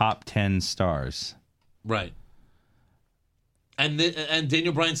of the top 10 stars. right. And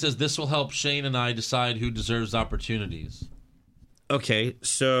Daniel Bryan says this will help Shane and I decide who deserves opportunities. Okay,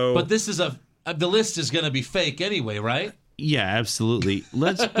 so... But this is the list is going to be fake anyway, right? Yeah, absolutely.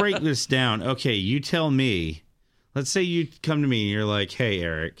 Let's break this down. Okay, you tell me. Let's say you come to me and you're like, hey,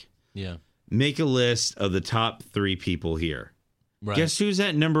 Eric, Yeah. make a list of the top 3 people here. Right. Guess who's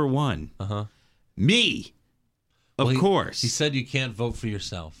at number 1? Uh-huh. Me. Of Well, course. He said you can't vote for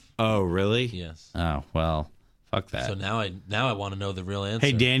yourself. Oh, really? Yes. Oh, well, fuck that. So now I want to know the real answer.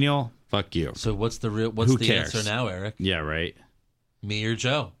 Hey, Daniel, fuck you. So what's the Who cares? answer now, Eric? Yeah, right. Me or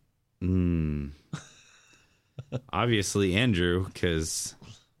Joe? Obviously, Andrew, because...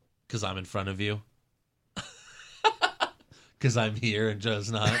 Because I'm in front of you. Because I'm here and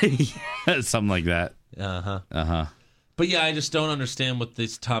Joe's not. something like that. Uh-huh. Uh-huh. But yeah, I just don't understand what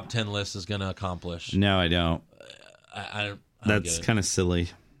this top 10 list is going to accomplish. No, I don't. I don't That's get it. kind of silly.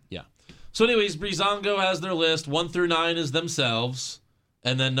 Yeah. So anyways, Breezango has their list. 1 through 9 is themselves.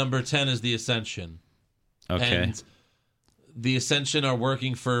 And then number 10 is the Ascension. Okay. And the Ascension are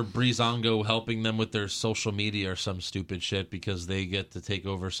working for Breezango, helping them with their social media or some stupid shit because they get to take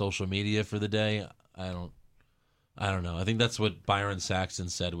over social media for the day. I don't know. I think that's what Byron Saxton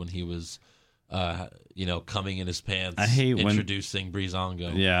said when he was, coming in his pants. I hate introducing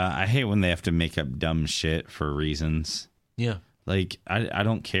Breezango. Yeah, I hate when they have to make up dumb shit for reasons. Yeah. Like, I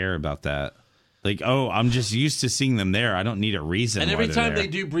don't care about that. Like, oh, I'm just used to seeing them there. I don't need a reason. And every why time they're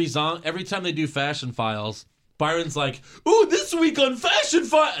they there. do every time they do Fashion Files, Byron's like, "Ooh, this week on Fashion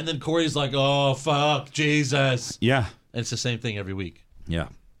Files," and then Corey's like, "Oh, fuck, Jesus." Yeah. And it's the same thing every week. Yeah.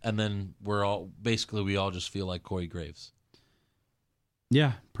 And then we all just feel like Corey Graves.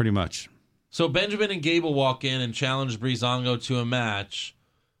 Yeah, pretty much. So Benjamin and Gable walk in and challenge Breezango to a match,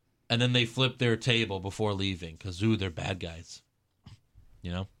 and then they flip their table before leaving because they're bad guys.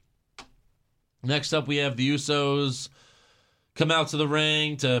 You know. Next up, we have the Usos come out to the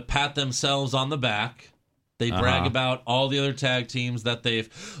ring to pat themselves on the back. They brag about all the other tag teams that they've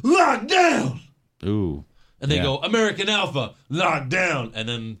locked down. Ooh. And they Yeah. go, American Alpha, locked down. And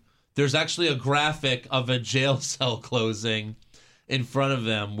then there's actually a graphic of a jail cell closing in front of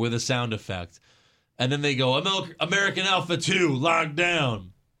them with a sound effect. And then they go, American Alpha 2, locked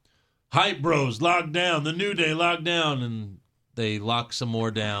down. Hype Bros, locked down. The New Day, locked down. And they lock some more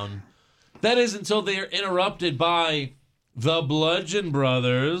down. That is until they are interrupted by the Bludgeon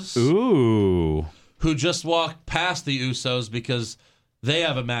Brothers, Ooh. who just walked past the Usos because they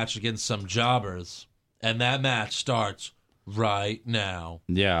have a match against some jobbers. And that match starts right now.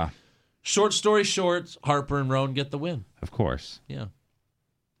 Yeah, Short story short, Harper and Rowan get the win. of course. Yeah.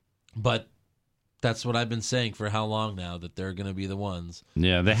 But that's what I've been saying for how long now, that they're going to be the ones.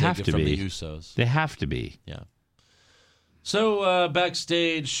 Yeah, they to have take to it from be. the Usos. They have to be. Yeah. So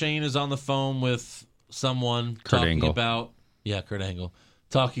backstage, Shane is on the phone with someone Kurt talking Angle. about... Yeah, Kurt Angle.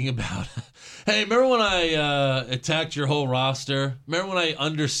 Talking about, hey, remember when I attacked your whole roster? Remember when I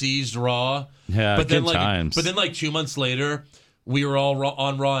under-sieged Raw? Yeah, good then, times. But then 2 months later, we were all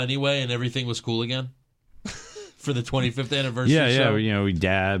on Raw anyway, and everything was cool again? for the 25th anniversary Yeah, show. we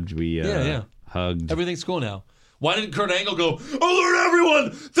dabbed, we hugged. Everything's cool now. Why didn't Kurt Angle go, alert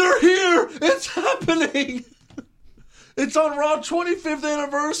everyone! They're here! It's happening! It's on Raw 25th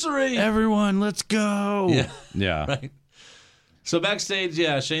anniversary! Everyone, let's go. Yeah. Right. So backstage,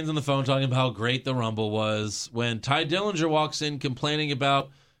 Shane's on the phone talking about how great the Rumble was when Ty Dillinger walks in complaining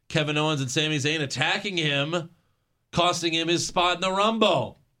about Kevin Owens and Sami Zayn attacking him, costing him his spot in the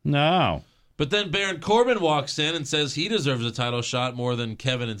Rumble. No. But then Baron Corbin walks in and says he deserves a title shot more than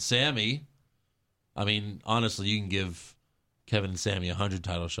Kevin and Sami. I mean, honestly, you can give Kevin and Sami 100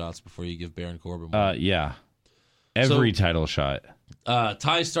 title shots before you give Baron Corbin one. Yeah. Every title shot.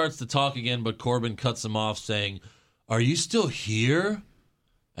 Ty starts to talk again, but Corbin cuts him off saying, "Are you still here?"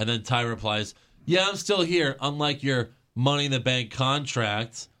 And then Ty replies, "Yeah, I'm still here, unlike your Money in the Bank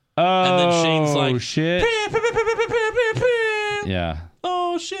contract." Oh, And then Shane's like, shit. Yeah.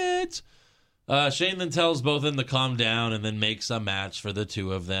 "Oh, shit." Shane then tells both of them to calm down and then makes a match for the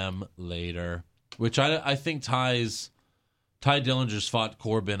two of them later. Which I think Ty Dillinger's fought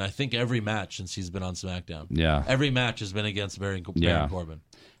Corbin, I think, every match since he's been on SmackDown. Yeah. Every match has been against Baron Corbin.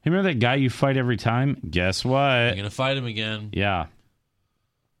 Hey, remember that guy you fight every time? Guess what? You're going to fight him again. Yeah.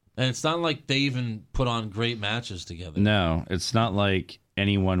 And it's not like they even put on great matches together. No, it's not like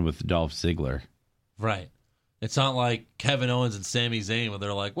anyone with Dolph Ziggler. Right. It's not like Kevin Owens and Sami Zayn where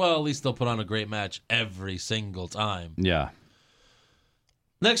they're like, well, at least they'll put on a great match every single time. Yeah.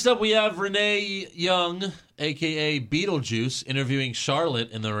 Next up, we have Renee Young, a.k.a. Beetlejuice, interviewing Charlotte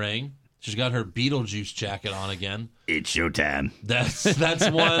in the ring. She's got her Beetlejuice jacket on again. It's showtime. That's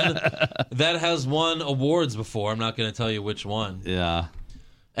one that has won awards before. I'm not going to tell you which one. Yeah.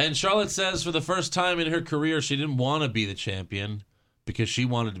 And Charlotte says for the first time in her career, she didn't want to be the champion because she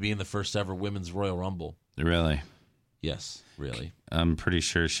wanted to be in the first ever Women's Royal Rumble. Really? Yes, really. I'm pretty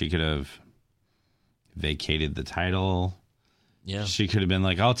sure she could have vacated the title. Yeah. She could have been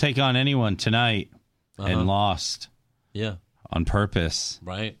like, I'll take on anyone tonight, and lost. Yeah. On purpose.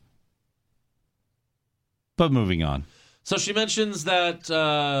 Right. But moving on. So she mentions that,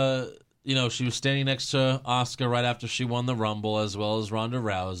 she was standing next to Asuka right after she won the Rumble, as well as Ronda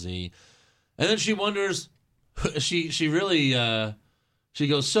Rousey. And then she wonders, she really, she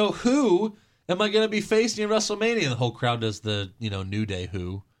goes, so who am I going to be facing in WrestleMania? And the whole crowd does the, New Day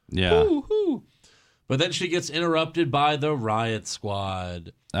who. Yeah. Who. But then she gets interrupted by the Riot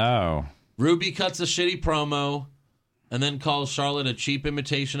Squad. Oh. Ruby cuts a shitty promo and then calls Charlotte a cheap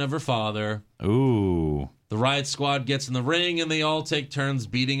imitation of her father. Ooh. The Riot Squad gets in the ring and they all take turns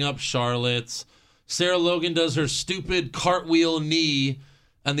beating up Charlotte. Sarah Logan does her stupid cartwheel knee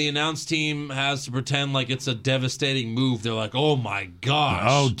and the announce team has to pretend like it's a devastating move. They're like, oh my gosh.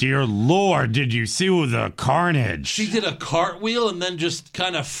 Oh, dear Lord, did you see the carnage? She did a cartwheel and then just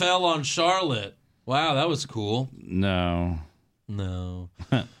kind of fell on Charlotte. Wow, that was cool. No.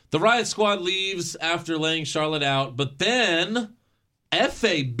 The Riot Squad leaves after laying Charlotte out, but then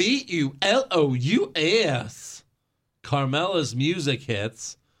F-A-B-U-L-O-U-S. Carmella's music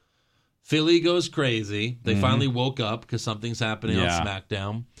hits. Philly goes crazy. They finally woke up because something's happening on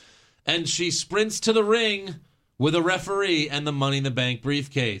SmackDown. And she sprints to the ring with a referee and the Money in the Bank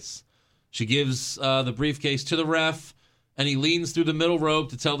briefcase. She gives the briefcase to the ref, and he leans through the middle rope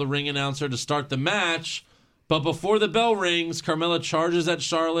to tell the ring announcer to start the match. But before the bell rings, Carmella charges at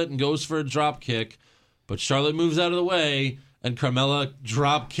Charlotte and goes for a drop kick. But Charlotte moves out of the way, and Carmella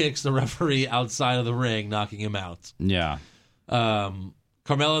drop kicks the referee outside of the ring, knocking him out. Yeah.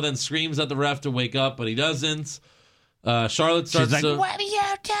 Carmella then screams at the ref to wake up, but he doesn't. Charlotte starts She's like, what are you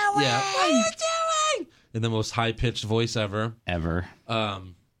doing? Yeah, what are you doing? In the most high-pitched voice ever.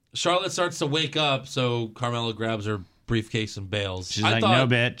 Charlotte starts to wake up, so Carmella grabs her briefcase and bails. She's like, no,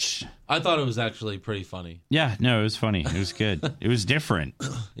 bitch. I thought it was actually pretty funny. Yeah, no, it was funny. It was good. It was different.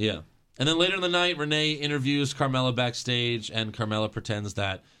 Yeah. And then later in the night, Renee interviews Carmella backstage, and Carmella pretends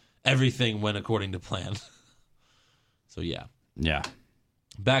that everything went according to plan. So, yeah. Yeah.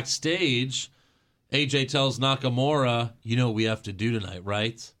 Backstage, AJ tells Nakamura, you know what we have to do tonight,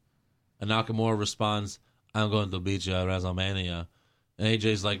 right? And Nakamura responds, I'm going to beat you at WrestleMania. And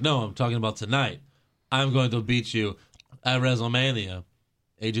AJ's like, no, I'm talking about tonight. I'm going to beat you at WrestleMania.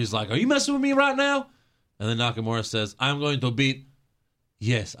 AJ's like, are you messing with me right now? And then Nakamura says, I'm going to beat...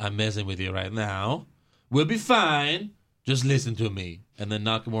 Yes, I'm messing with you right now. We'll be fine. Just listen to me. And then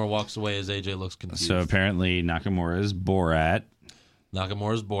Nakamura walks away as AJ looks confused. So apparently Nakamura is Borat.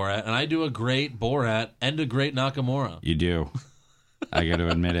 Nakamura's Borat. And I do a great Borat and a great Nakamura. You do. I got to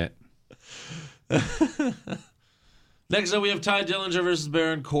admit it. Next up, we have Ty Dillinger versus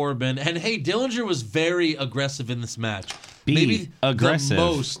Baron Corbin. And hey, Dillinger was very aggressive in this match. maybe aggressive. the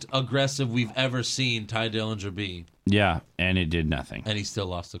most aggressive we've ever seen Ty Dillinger be, Yeah, and it did nothing. and he still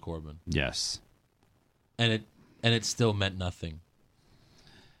lost to Corbin, Yes. and it still meant nothing.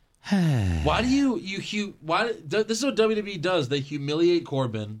 Why do this is what WWE does? They humiliate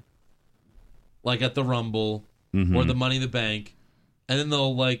Corbin, like at the Rumble or the Money in the Bank, and then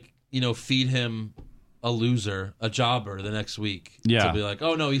they'll feed him a loser, a jobber the next week. Yeah. To be like,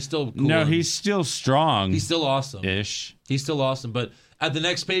 oh no, he's still cool. No, and he's still strong. he's still awesome. ish. He's still awesome, but at the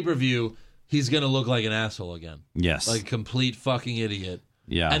next pay-per-view, he's gonna look like an asshole again, Yes. like a complete fucking idiot.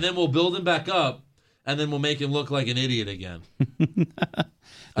 yeah. And then we'll build him back up, and then we'll make him look like an idiot again.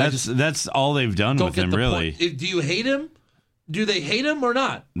 that's all they've done Don't with get him, the really. point. Do you hate him? Do they hate him or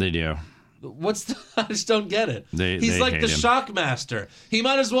not? They do. I just don't get it. He's they like hate the him. Shockmaster. He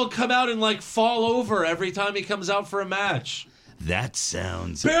might as well come out and like fall over every time he comes out for a match. That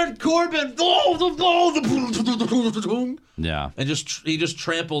sounds. Baron Corbin, Yeah. and he just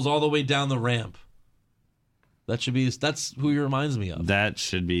tramples all the way down the ramp. That's who he reminds me of. That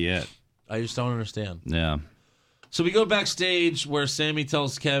should be it. I just don't understand. Yeah. So we go backstage where Sammy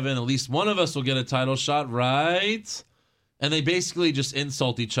tells Kevin, at least one of us will get a title shot, right? And they basically just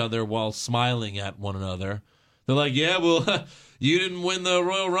insult each other while smiling at one another. They're like, yeah, well, you didn't win the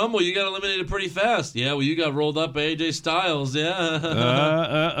Royal Rumble. You got eliminated pretty fast. Yeah, well, you got rolled up by AJ Styles.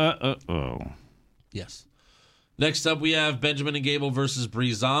 Yeah. Oh. Yes. Next up, we have Benjamin and Gable versus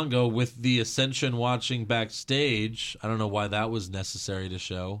Breezango with the Ascension watching backstage. I don't know why that was necessary to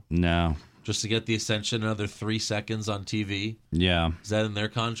show. No. Just to get the Ascension another 3 seconds on TV. Yeah. Is that in their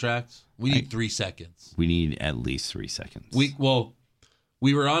contract? We need 3 seconds. We need at least 3 seconds.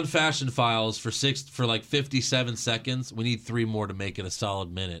 We were on Fashion Files for like 57 seconds. We need 3 more to make it a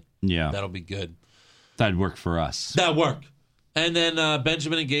solid minute. Yeah. That'll be good. That'd work for us. That worked. And then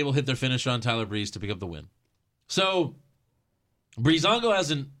Benjamin and Gable hit their finisher on Tyler Breeze to pick up the win. So Breezango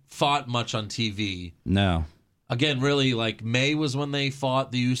hasn't fought much on TV. No. Again, really, like May was when they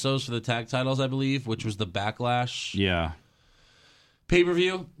fought the Usos for the tag titles, I believe, which was the Backlash Yeah.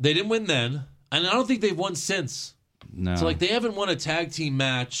 pay-per-view. They didn't win then, and I don't think they've won since. No. So, like, they haven't won a tag team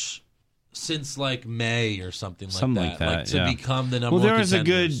match since, like, May or something like that. To yeah. become the number well, one there was a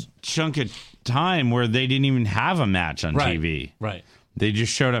contenders. good chunk of time where they didn't even have a match on Right. TV. Right. They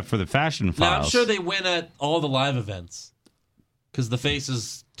just showed up for the Fashion Now, Files. I'm sure they win at all the live events because the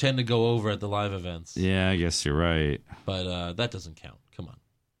faces tend to go over at the live events. Yeah, I guess you're right. But that doesn't count. Come on.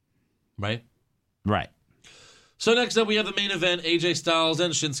 Right? Right. So next up, we have the main event: AJ Styles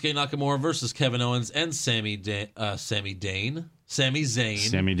and Shinsuke Nakamura versus Kevin Owens and Sami Zayn. Sammy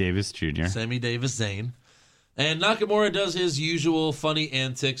Davis Jr. Sammy Davis Zayn. And Nakamura does his usual funny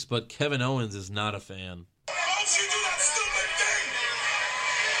antics, but Kevin Owens is not a fan. Don't you do that stupid thing!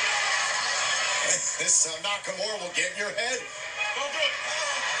 This Nakamura will get in your head. Don't do it.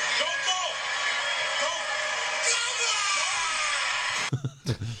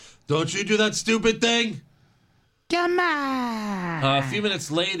 Don't go. Don't you do that stupid thing? Come on. A few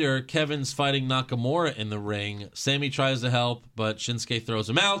minutes later, Kevin's fighting Nakamura in the ring. Sammy tries to help, but Shinsuke throws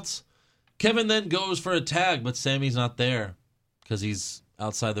him out. Kevin then goes for a tag, but Sammy's not there because he's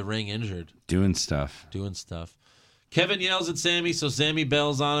outside the ring injured, Doing stuff. doing stuff. Kevin yells at Sammy, so Sammy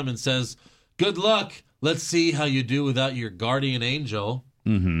bails on him and says, "Good luck. Let's see how you do without your guardian angel."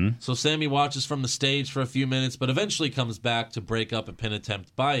 Mm-hmm. So Sammy watches from the stage for a few minutes, but eventually comes back to break up a pin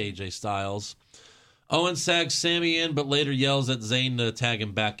attempt by AJ Styles. Owens tags Sammy in, but later yells at Zayn to tag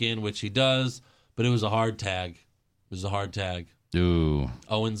him back in, which he does, but it was a hard tag. It was a hard tag. Ooh.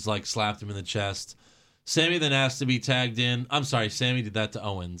 Owens, slapped him in the chest. Sammy then asked to be tagged in. I'm sorry, Sammy did that to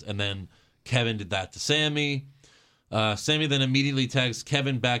Owens, and then Kevin did that to Sammy. Sammy then immediately tags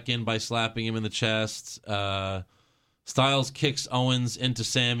Kevin back in by slapping him in the chest. Styles kicks Owens into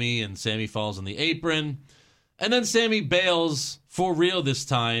Sammy, and Sammy falls on the apron. And then Sammy bails for real this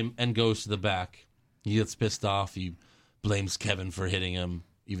time and goes to the back. He gets pissed off. He blames Kevin for hitting him,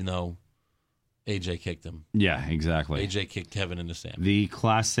 even though AJ kicked him. Yeah, exactly. AJ kicked Kevin into Sammy. The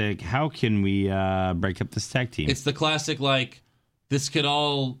classic, how can we break up this tag team? It's the classic, this could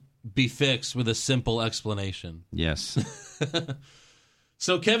all be fixed with a simple explanation. Yes.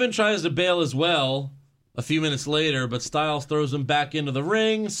 So Kevin tries to bail as well a few minutes later, but Styles throws him back into the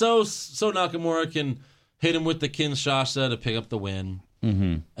ring so Nakamura can hit him with the Kinshasa to pick up the win.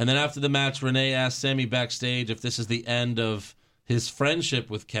 Mm-hmm. And then after the match, Renee asks Sammy backstage if this is the end of his friendship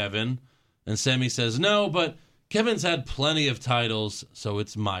with Kevin. And Sammy says, no, but Kevin's had plenty of titles, so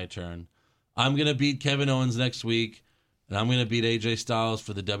it's my turn. I'm going to beat Kevin Owens next week, and I'm going to beat AJ Styles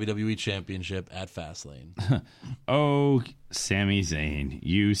for the WWE Championship at Fastlane. Oh, Sami Zayn,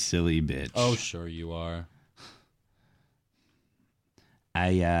 you silly bitch. Oh, sure you are.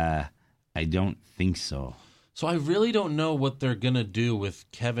 I don't think so. So I really don't know what they're going to do with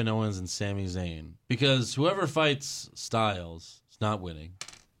Kevin Owens and Sami Zayn. Because whoever fights Styles is not winning.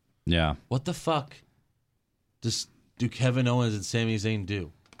 Yeah. What the fuck do Kevin Owens and Sami Zayn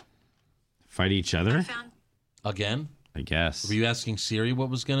do? Fight each other? Again? I guess. Were you asking Siri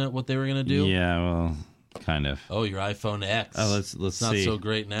what they were gonna do? Yeah, well, kind of. Oh, your iPhone X. Oh, let's it's see. Not so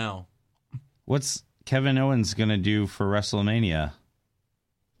great now. What's Kevin Owens gonna do for WrestleMania?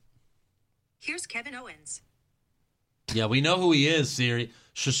 Here's Kevin Owens. Yeah, we know who he is, Siri.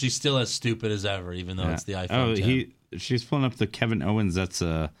 She's still as stupid as ever, even though it's the iPhone 10. She's pulling up the Kevin Owens. That's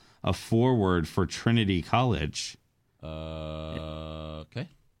a forward for Trinity College. Okay.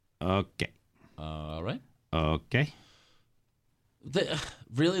 Okay. All right. Okay.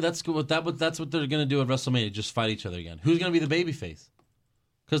 Really, that's good. That's what they're gonna do at WrestleMania. Just fight each other again. Who's gonna be the babyface?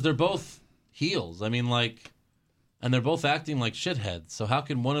 Because they're both heels. I mean, and they're both acting like shitheads. So how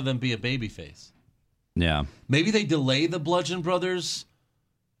can one of them be a babyface? Yeah. Maybe they delay the Bludgeon Brothers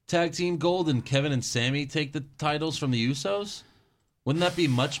tag team gold and Kevin and Sammy take the titles from the Usos. Wouldn't that be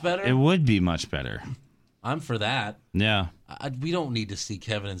much better? It would be much better. I'm for that. Yeah. We don't need to see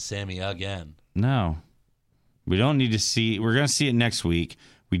Kevin and Sammy again. No. We don't need to see. We're going to see it next week.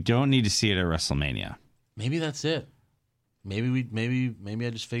 We don't need to see it at WrestleMania. Maybe that's it. Maybe I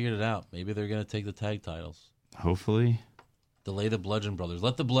just figured it out. Maybe they're going to take the tag titles. Hopefully. Delay the Bludgeon Brothers.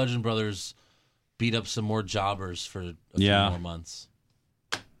 Let the Bludgeon Brothers beat up some more jobbers for a few more months.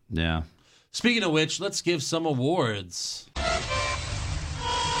 Yeah. Speaking of which, let's give some awards.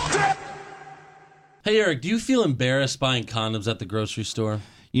 Hey, Eric, do you feel embarrassed buying condoms at the grocery store?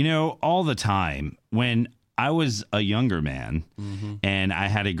 You know, all the time. When I was a younger man and I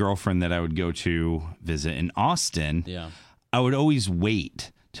had a girlfriend that I would go to visit in Austin, I would always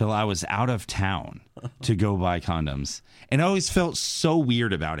wait till I was out of town to go buy condoms. And I always felt so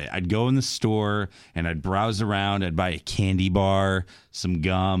weird about it. I'd go in the store and I'd browse around. I'd buy a candy bar, some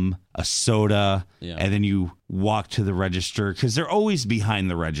gum, a soda, and then you walk to the register because they're always behind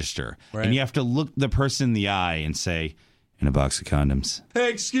the register. Right. And you have to look the person in the eye and say, "In a box of condoms." Hey,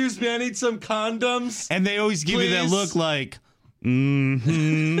 excuse me, I need some condoms. And they always give you that look like,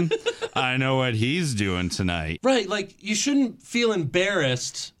 I know what he's doing tonight. Right, like you shouldn't feel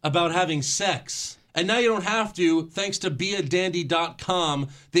embarrassed about having sex. And now you don't have to, thanks to beadandy.com.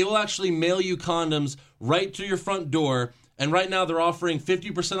 They will actually mail you condoms right to your front door. And right now they're offering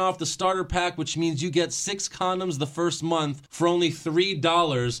 50% off the starter pack, which means you get 6 condoms the first month for only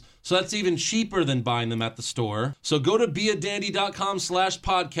 $3. So that's even cheaper than buying them at the store. So go to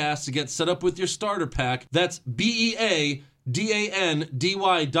beadandy.com/podcast to get set up with your starter pack. That's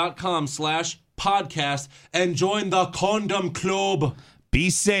beadandy.com/podcast and join the Condom Club. Be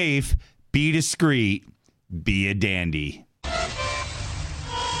safe, be discreet, be a dandy.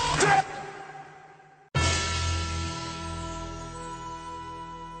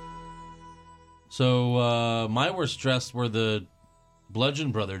 So my worst dressed were the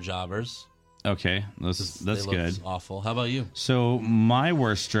Bludgeon Brother jobbers. Okay, that's good. Awful. How about you? So my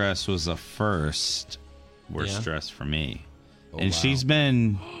worst dress was the first worst dress for me, and she's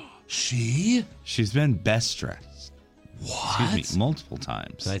been she's been best dressed. What? Excuse me, multiple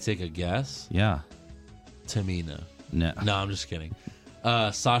times. Can I take a guess? Yeah. Tamina. No, I'm just kidding.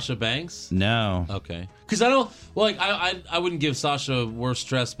 Sasha Banks? No. Okay. Because I don't, I wouldn't give Sasha worst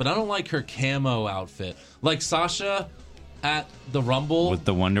dress, but I don't like her camo outfit. Like Sasha at the Rumble. With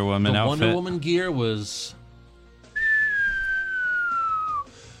the Wonder Woman outfit? The Wonder Woman gear was...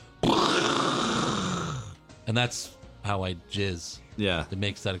 And that's how I jizz. Yeah. It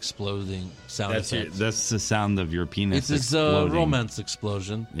makes that exploding sound effect. That's the sound of your penis exploding. It's a romance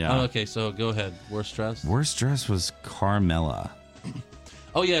explosion. Yeah. Okay, so go ahead. Worst dress? Worst dress was Carmella.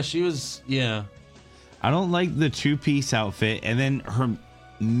 Oh, yeah, she was, yeah. I don't like the 2-piece outfit, and then her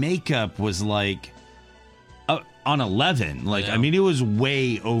makeup was like on 11. Like, I mean, it was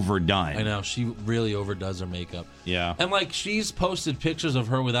way overdone. I know. She really overdoes her makeup. Yeah. And, like, she's posted pictures of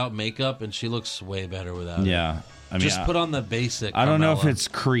her without makeup, and she looks way better without it. Yeah. I mean, just put on the basic. I don't know if Carmella. it's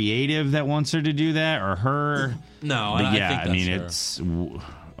creative that wants her to do that or her. No, but I yeah, think I that's mean, her. it's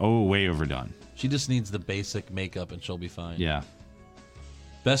way overdone. She just needs the basic makeup, and she'll be fine. Yeah.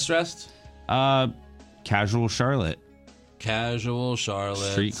 Best dressed? Casual Charlotte. Casual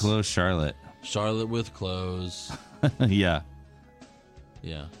Charlotte. Street clothes Charlotte. Charlotte with clothes. Yeah.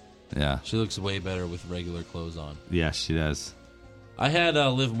 Yeah. Yeah. She looks way better with regular clothes on. Yeah, she does. I had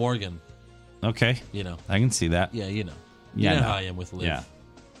Liv Morgan. Okay. You know. I can see that. Yeah, you know. Yeah, you know I know. how I am with Liv. Yeah.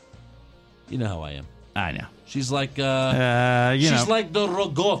 You know how I am. I know. She's like, she's she's like the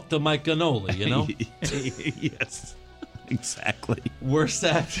Rogot to my cannoli, you know? Yes. exactly. Worst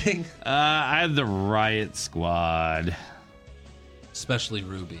acting, I had the Riot Squad. especially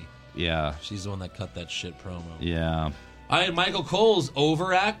Ruby. Yeah. She's the one that cut that shit promo. Yeah. I had Michael Cole's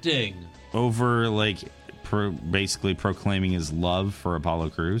overacting. Over, like, basically proclaiming his love for Apollo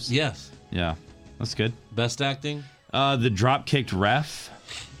Crews. Yes. Yeah. That's good. Best acting? The drop-kicked ref.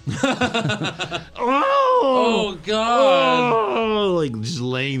 Oh, God. Oh, like, just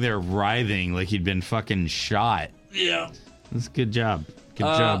laying there writhing like he'd been fucking shot. Yeah. That's a good job. Good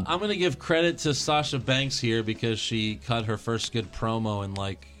job. I'm going to give credit to Sasha Banks here because she cut her first good promo in,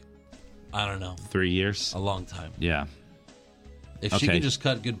 like, I don't know, 3 years. a long time. Yeah. If she Okay. can just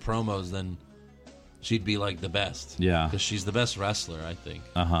cut good promos, then she'd be, like, the best. Yeah. Because she's the best wrestler, I think.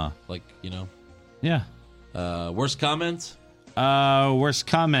 Uh-huh. Like, you know. Yeah. Worst comment? Worst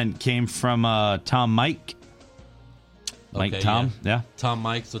comment came from Tom Mike. Mike Okay, Tom. Yeah. Tom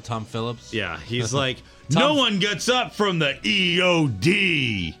Mike, so Tom Phillips. Yeah. He's like, no one gets up from the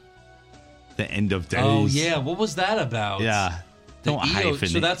EOD. The end of days. Oh, yeah. What was that about? Yeah. The Don't EO,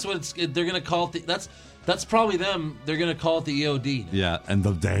 hyphenate. so that's what it's. They're gonna call it. That's probably them. They're gonna call it the EOD. Yeah. End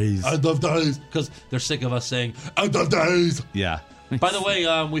of days. End of days, because they're sick of us saying end of days. Yeah. By the way,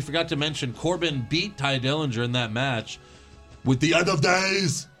 we forgot to mention Corbin beat Ty Dillinger in that match with the end of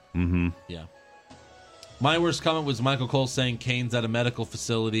days. Mm-hmm. Yeah. My worst comment was Michael Cole saying Kane's at a medical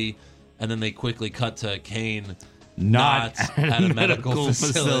facility, and then they quickly cut to Kane not at a medical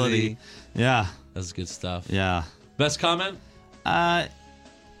facility. Yeah. That's good stuff. Yeah. Best comment?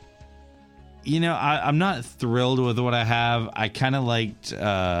 You know, I'm not thrilled with what I have. I kind of liked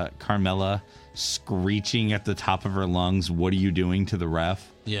Carmella screeching at the top of her lungs, "What are you doing to the ref?"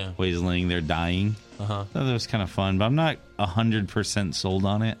 Yeah. While he's laying there dying. Uh-huh. Thought that was kind of fun, but I'm not 100% sold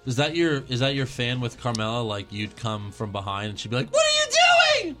on it. Is that your fan with Carmella? Like you'd come from behind and she'd be like, "What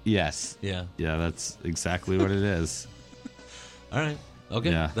are you doing?" Yes. Yeah. Yeah, that's exactly what it is. All right. Okay.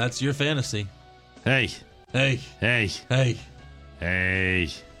 Yeah. That's your fantasy. Hey. Hey. Hey. Hey. Hey.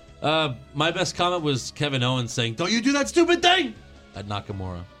 My best comment was Kevin Owens saying, "Don't you do that stupid thing!" at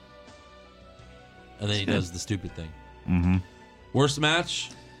Nakamura. And then he does the stupid thing. Mm-hmm. Worst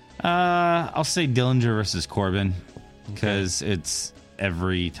match? I'll say Dillinger versus Corbin because it's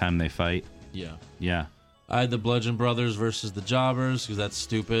every time they fight. Yeah. Yeah. I had the Bludgeon Brothers versus the Jobbers because that's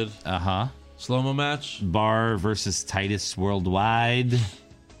stupid. Uh-huh. Slow-mo match? Bar versus Titus Worldwide.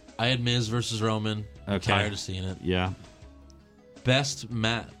 I had Miz versus Roman. I'm Okay. tired of seeing it. Yeah. Best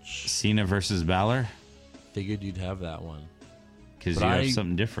match? Cena versus Balor Figured you'd have that one. because But you I have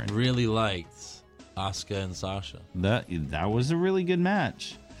something different. Really liked Asuka and Sasha. That was a really good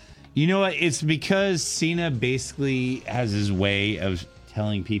match. You know what? It's because Cena basically has his way of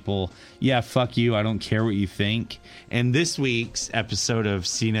telling people, yeah, fuck you, I don't care what you think. And this week's episode of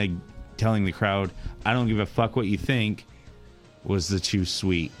Cena telling the crowd, I don't give a fuck what you think, was the too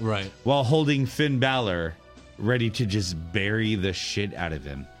sweet. Right. While holding Finn Balor ready to just bury the shit out of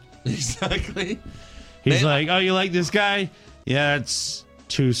him. Exactly. He's Man, like, oh, you like this guy? Yeah, it's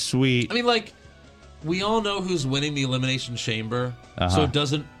too sweet. I mean, like, we all know who's winning the Elimination Chamber, so it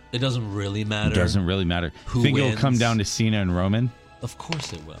doesn't really matter. It doesn't really matter. Who Think wins? it'll come down to Cena and Roman? Of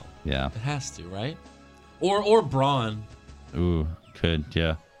course it will. Yeah. It has to, right? Or Braun, Ooh, could,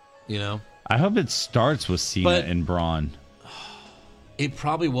 yeah. you know? I hope it starts with Cena But- and Braun. It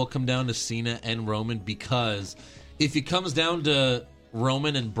probably will come down to Cena and Roman because if it comes down to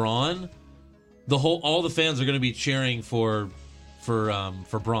Roman and Braun, all the fans are going to be cheering for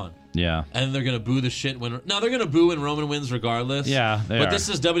Braun. Yeah. And they're going to boo the shit when... No, they're going to boo when Roman wins regardless. Yeah, they But are. this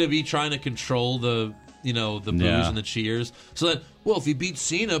is WWE trying to control the boos Yeah. and the cheers. So that, well, if he beats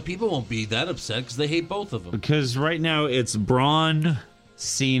Cena, people won't be that upset because they hate both of them. Because right now it's Braun,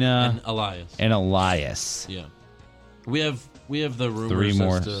 Cena, And Elias. and Elias. Yeah. We have the rumors Three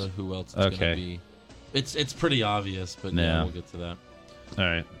more. as to who else it's going Okay. to be. It's pretty obvious, but yeah, Yeah. we'll get to that. All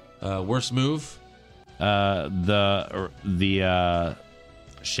right. Worst move? The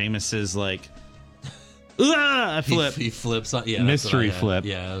Sheamus is like, I flip. He flips. Yeah, that's what Mystery I had. flip.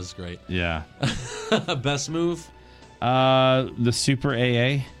 Yeah, that was great. Yeah. Best move? The Super AA.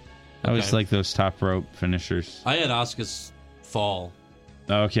 I always Okay. like those top rope finishers. I had Asuka's fall.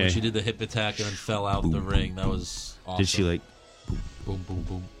 Okay. She did the hip attack and then fell out the ring. That was awesome. Did she like? boom, boom,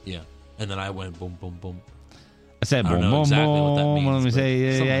 boom? Yeah. And then I went boom, boom, boom. I said I boom, don't know boom, exactly what that boom. means, Let me but say,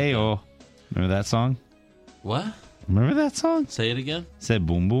 yeah, something yeah, like that. oh. Remember that song? What? Remember that song? Say it again? Said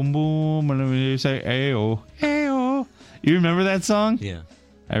boom, boom, boom. Let me say, ayo, ayo. You remember that song? Yeah.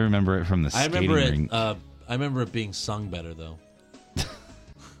 I remember it from the I skating remember it. rink. I remember it being sung better though.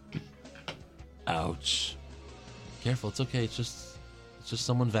 Ouch. Careful. It's okay. It's just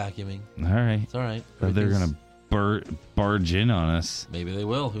someone vacuuming. All right. It's all right. They're Everything's- gonna barge in on us. Maybe they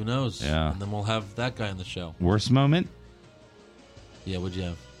will. Who knows? Yeah. And then we'll have that guy in the show. Worst moment? Yeah, what'd you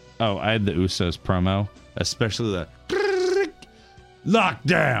have? Oh, I had the Usos promo, especially the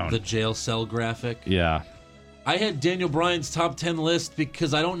lockdown. The jail cell graphic. Yeah. I had Daniel Bryan's top 10 list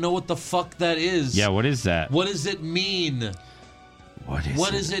because I don't know what the fuck that is. Yeah, what is that? What does it mean? What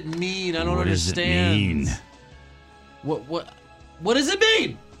does it mean? I don't What does it understand. mean? What does it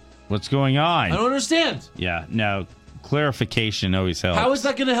mean? What's going on? I don't understand. Yeah, no. Clarification always helps. How is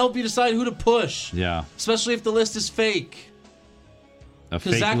that going to help you decide who to push? Yeah. Especially if the list is fake. A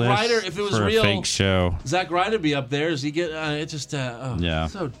fake Zack list Ryder, if it was for real- a fake show. Zack Ryder be up there. Does he get? It just. Yeah.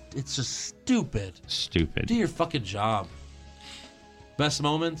 It's just stupid. Stupid. Do your fucking job. Best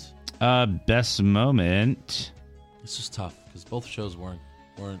moment? Best moment. It's just tough because both shows weren't.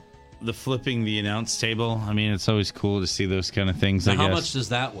 The flipping the announce table. I mean, it's always cool to see those kind of things, Now, I how guess. much does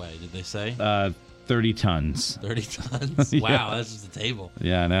that weigh? Did they say? 30 tons. 30 tons. Yeah. Wow, that's just a table.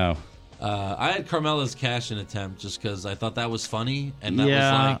 Yeah, I know. I had Carmella's cash-in attempt just because I thought that was funny, and that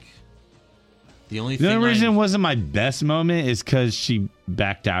Yeah. was like the only The thing. only reason it wasn't my best moment is because she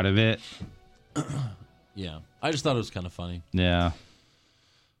backed out of it. Yeah, I just thought it was kind of funny. Yeah.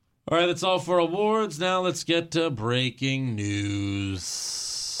 All right, that's all for awards. Now let's get to breaking news.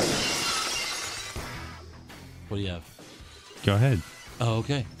 What do you have? Go ahead. Oh,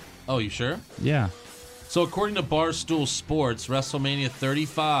 okay. Oh, you sure? Yeah. So according to Barstool Sports, WrestleMania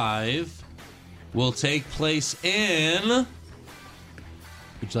 35 will take place in...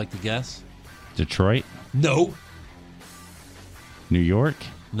 Would you like to guess? Detroit, No. New York,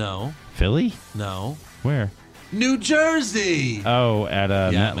 No. Philly? No. Where? New Jersey! Oh, at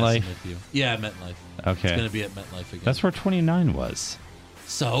yeah, I'm messing MetLife. with you. Yeah, MetLife. It's Okay. going to be at MetLife again. That's where 29 was.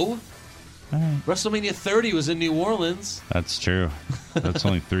 So? All right. WrestleMania 30 was in New Orleans. That's true. That's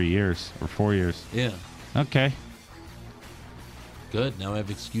only 3 years or 4 years. Yeah. Okay. Good. Now I have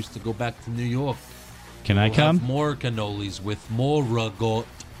an excuse to go back to New York. Can I We'll have come? more cannolis with more ragot.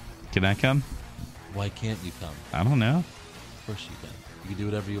 Can I come? Why can't you come? I don't know. Of course you can. You can do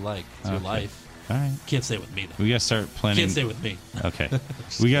whatever you like. It's your Okay. life. All right. Can't stay with me, though. We got to start planning. Can't stay with me. Okay.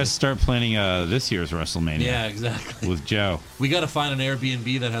 We got to start planning this year's WrestleMania. Yeah, exactly. With Joe. We got to find an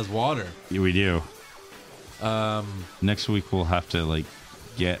Airbnb that has water. Yeah, we do. Next week we'll have to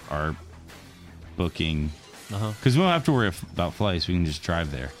get our booking Uh-huh. because we don't have to worry about flights. We can just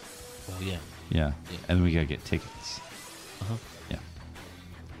drive there. Well, yeah. Yeah. Yeah. And then we gotta get tickets. Uh-huh. Yeah.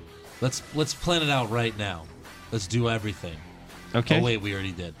 Let's plan it out right now. Let's do everything. Okay. Oh, wait, we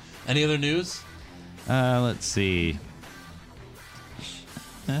already did. Any other news? Let's see.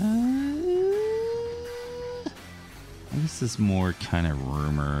 This is more kind of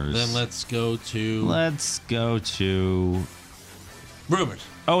rumors. Then let's go to Let's go to. rumors.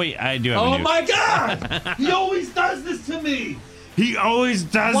 Oh wait, I do have a Oh news. my God! He always does this to me. He always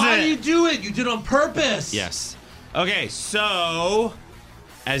does Why it. do you do it? You did it on purpose. Yes. Okay, so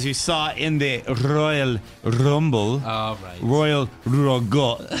as you saw in the Royal Rumble, All right. Royal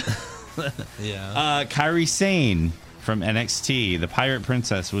Rogot, Yeah. Kairi Sane from NXT, the Pirate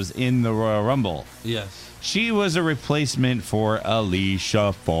Princess, was in the Royal Rumble. Yes. She was a replacement for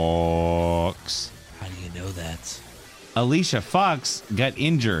Alicia Fox. How do you know that? Alicia Fox got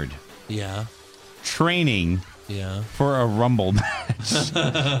injured Yeah. training Yeah. for a Rumble match,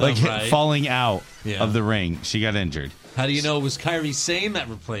 Right. falling out Yeah. of the ring. She got injured How do you know it was Kairi Sane that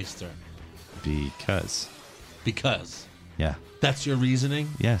replaced her? because, Because. yeah, That's your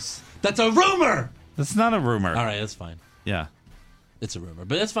reasoning? yes, That's a rumor! that's not a rumor. All right, that's fine. Yeah. It's a rumor,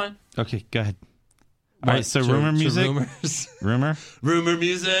 but that's fine. Okay, go ahead. All right, so To- rumor to music. Rumors. Rumor. Rumor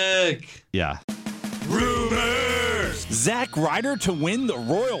music. Yeah. Rumors! Zack Ryder to win the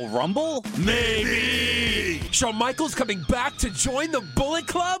Royal Rumble? Maybe! Shawn Michaels coming back to join the Bullet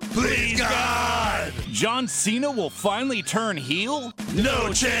Club? Please, God! John Cena will finally turn heel?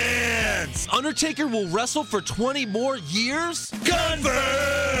 No chance! Undertaker will wrestle for 20 more years?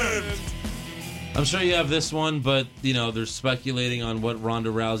 Confirmed! I'm sure you have this one, but, they're speculating on what Ronda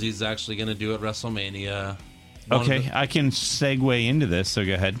Rousey's actually going to do at WrestleMania. Okay, I can segue into this, so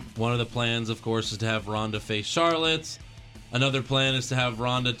go ahead. One of the plans, of course, is to have Ronda face Charlotte. Another plan is to have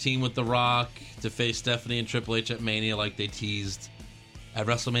Ronda team with The Rock to face Stephanie and Triple H at Mania like they teased at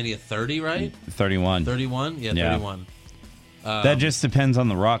WrestleMania 30, right? 31. 31? Yeah, Yeah. 31. That just depends on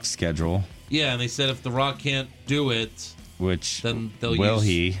the Rock's schedule, Yeah, and they said if The Rock can't do it, which then they'll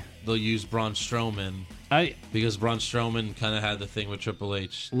use Braun Strowman because Braun Strowman kind of had the thing with Triple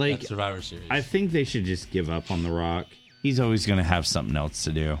H at Survivor Series. I think they should just give up on the Rock. He's always going to have something else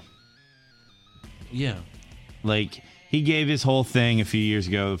to do. Yeah. He gave his whole thing a few years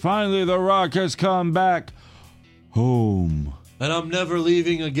ago. Finally, The Rock has come back. Home. And I'm never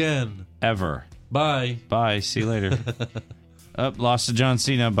leaving again. Ever. Bye. Bye. See you later. Lost to John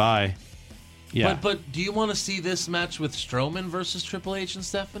Cena. Bye. Yeah. But do you want to see this match with Strowman versus Triple H and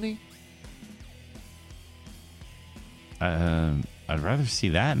Stephanie? I'd rather see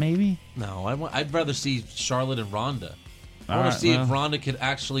that, maybe. No, I'd rather see Charlotte and Ronda. I All want right, to see well. if Ronda could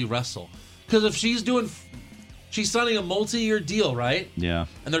actually wrestle. Because if she's signing a multi-year deal, right? Yeah.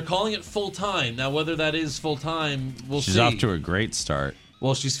 And they're calling it full-time. Now, whether that is full-time, we'll see. She's off to a great start.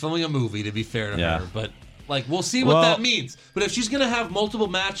 Well, she's filming a movie, to be fair to Yeah. her. But, like, we'll see what Well- that means. But if she's going to have multiple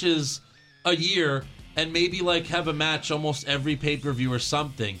matches a year and maybe, like, have a match almost every pay-per-view or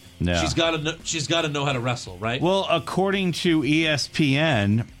something, Yeah. she's got to know how to wrestle, right? Well, according to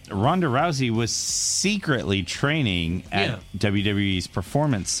ESPN, Ronda Rousey was secretly training at WWE's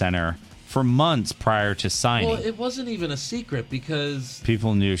Performance Center for months prior to signing. Well, it wasn't even a secret because...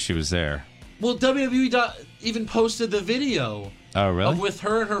 People knew she was there. Well, WWE even posted the video Oh, really? of with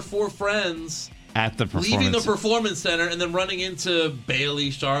her and her 4 friends At the Performance leaving the Performance Center and then running into Bailey,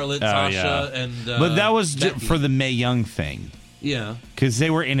 Charlotte, Sasha, and but that was Becky. for the Mae Young thing. Yeah. Because they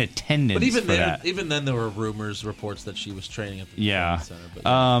were in attendance But even for then, that. even then, there were reports that she was training at the Yeah. Performance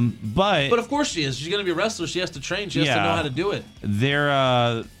Center. But But of course she is. She's going to be a wrestler. She has to train. She has to Yeah. know how to do it.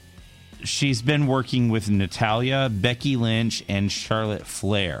 she's been working with Natalya, Becky Lynch, and Charlotte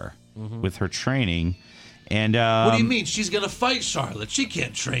Flair with her training. And What do you mean? She's going to fight Charlotte. She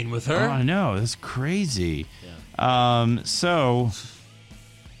can't train with Oh, her. I know. That's crazy.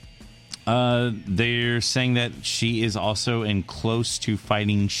 They're saying that she is also in close to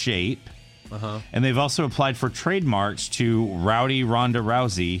fighting shape. And they've also applied for trademarks to Rowdy Ronda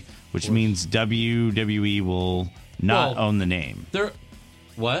Rousey, which means WWE will not Well, own the name.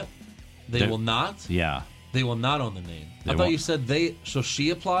 What? They will not? Yeah. They will not own the name. I thought won't. you said they... So she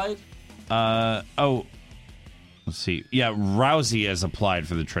applied? Let's see. Yeah, Rousey has applied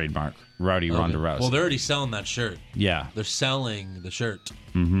for the trademark. Rowdy Ronda Rousey. Well, they're already selling that shirt. Yeah. They're selling the shirt.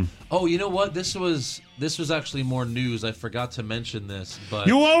 Mm-hmm. Oh, you know what? This was actually more news. I forgot to mention this, but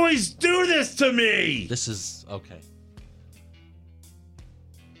You always do this to me! this is okay.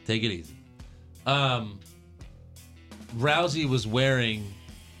 Take it easy. Rousey was wearing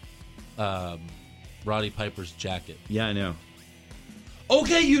Roddy Piper's jacket. Yeah, I know.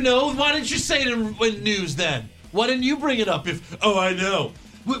 Okay, you know. Why didn't you say it in news then? Why didn't you bring it up? I know.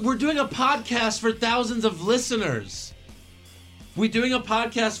 We're doing a podcast for thousands of listeners. We're doing a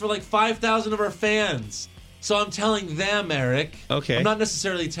podcast for like 5,000 of our fans. So I'm telling them, Eric. Okay. I'm not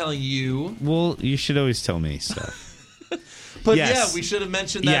necessarily telling you. Well, you should always tell me stuff. But Yes. yeah, we should have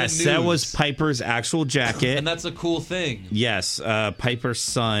mentioned that Yes, in news. that was Piper's actual jacket. And that's a cool thing. Yes, Piper's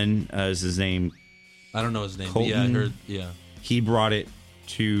son is his name. I don't know his name, but yeah, I Colton. heard. Yeah. He brought it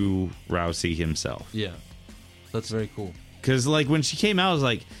to Rousey himself. Yeah. That's very cool. Because, like, when she came out, I was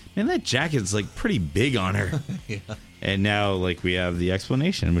like, man, that jacket's, like, pretty big on her. Yeah. And now, like, we have the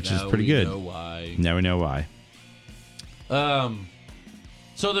explanation, which is pretty good. Know why. Now we know why.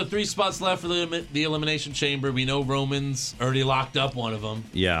 So the 3 spots left for the Elimination Chamber. We know Roman's already locked up one of them.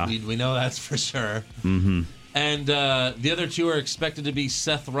 Yeah. We know that's for sure. Mm-hmm. And the other 2 are expected to be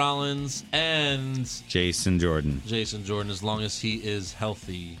Seth Rollins and Jason Jordan. Jason Jordan, as long as he is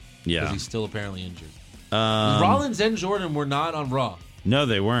healthy. Yeah. Because he's still apparently injured. Rollins and Jordan were not on Raw. No,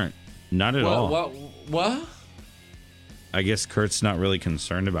 they weren't. Not at all. What? I guess Kurt's not really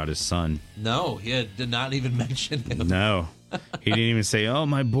concerned about his son. No, he did not even mention him. No. He didn't even say, oh,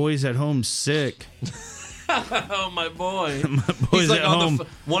 my boy's at home sick. Oh, my boy. My boy's He's like at on home.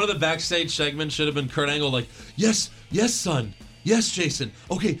 one of the backstage segments should have been Kurt Angle like, yes, son. Yes, Jason.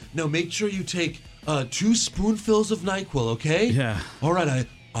 Okay, now make sure you take 2 spoonfuls of NyQuil, okay? Yeah. All right,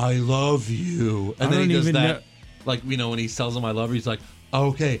 I love you. And I then he don't does even that. know- Like, when he tells him I love her, he's like,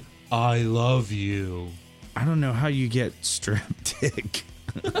 okay, I love you. I don't know how you get strep dick.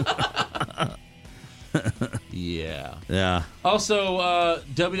 Yeah. Yeah. Also,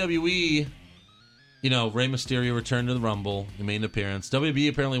 WWE, Rey Mysterio returned to the Rumble, he made an appearance. WWE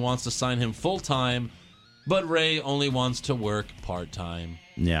apparently wants to sign him full-time, but Rey only wants to work part-time.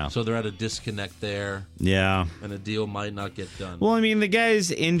 Yeah. So they're at a disconnect there, Yeah. and a deal might not get done. Well, I mean, the guy's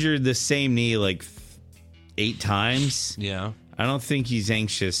injured the same knee like 8 times. Yeah. I don't think he's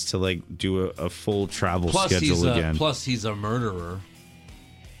anxious to like do a full travel Plus, schedule again. he's a murderer.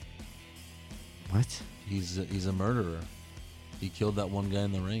 What? He's a murderer. He killed that one guy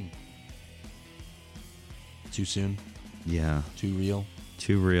in the ring. Too soon? Yeah. Too real?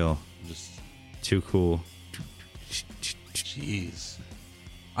 Too real. Just, Too cool. jeez.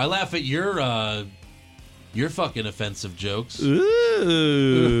 I laugh at your fucking offensive jokes.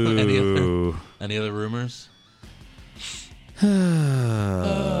 Ooh. Any other rumors?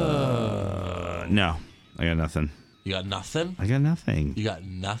 No, I got nothing. You got nothing? I got nothing. You got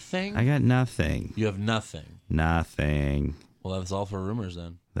nothing? I got nothing. You have nothing. Nothing. Well, that's all for rumors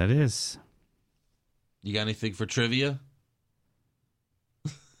then. That is. You got anything for trivia?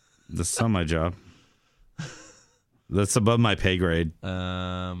 That's not my job. That's above my pay grade.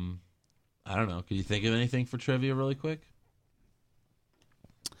 I don't know. Could you think of anything for trivia really quick?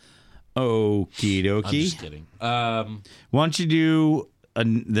 Okie I'm dokie. just kidding. Why don't you do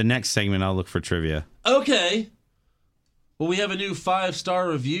the next segment? I'll look for trivia. Okay. Well, we have a new 5-star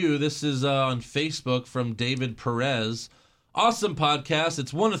review. This is on Facebook from David Perez. Awesome podcast.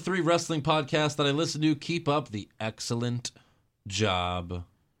 It's one of 3 wrestling podcasts that I listen to. Keep up the excellent job.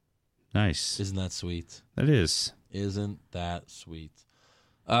 Nice. Isn't that sweet? That is. Isn't that sweet?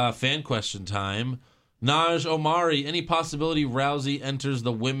 Fan question time. Naj Omari, any possibility Rousey enters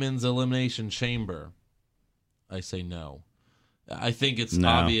the women's elimination chamber? I say no. I think it's No.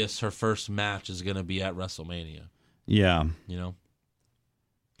 obvious her first match is going to be at WrestleMania. Yeah. You know?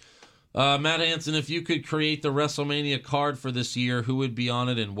 Matt Hansen, if you could create the WrestleMania card for this year, who would be on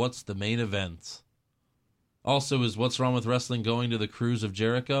it and what's the main event? Also, is What's Wrong with Wrestling going to the Cruise of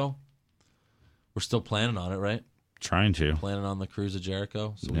Jericho? We're still planning on it, right? Trying to. Planning on the Cruise of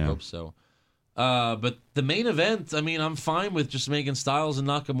Jericho, so we Yeah. hope so. But the main event, I mean, I'm fine with just making Styles and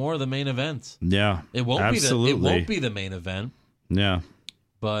Nakamura the main event. Yeah. It won't Absolutely. be it won't be the main event, Yeah.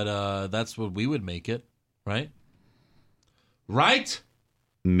 but that's what we would make it, right? Right?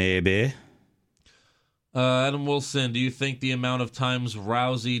 Maybe. Adam Wilson, do you think the amount of times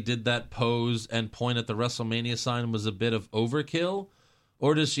Rousey did that pose and point at the WrestleMania sign was a bit of overkill?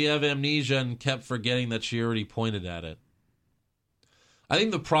 Or does she have amnesia and kept forgetting that she already pointed at it? I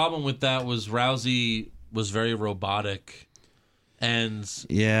think the problem with that was Rousey was very robotic, and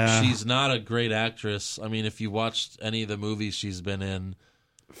Yeah. she's not a great actress. I mean, if you watched any of the movies she's been in,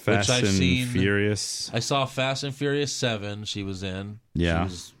 Fast I've and seen- Furious. I saw Fast and Furious 7 she was in. Yeah.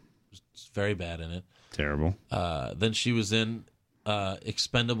 She was very bad in it. Terrible. Then she was in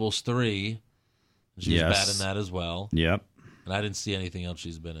Expendables 3. She was Yes. bad in that as well. Yep. And I didn't see anything else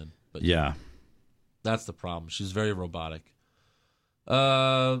she's been in. But Yeah. that's the problem. She's very robotic.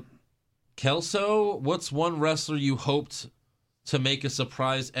 Kelso, what's one wrestler you hoped to make a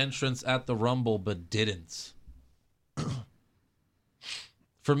surprise entrance at the Rumble but didn't?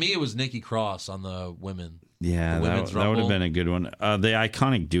 For me, it was Nikki Cross on the women. Yeah, The that women's would have Rumble. been a good one. The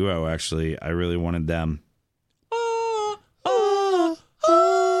iconic duo, actually. I really wanted them.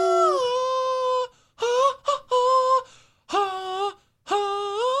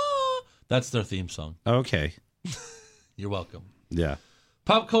 That's their theme song. Okay. You're welcome. Yeah.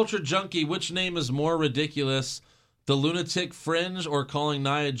 Pop Culture Junkie, which name is more ridiculous? The Lunatic Fringe or calling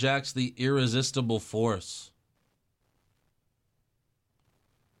Nia Jax the Irresistible Force?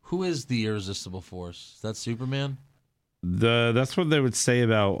 Who is the Irresistible Force? Is that Superman? That's what they would say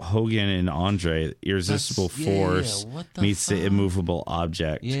about Hogan and Andre. Irresistible That's- force yeah, what the meets the fuck? immovable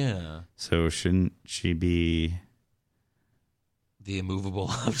object. Yeah. So shouldn't she be? The immovable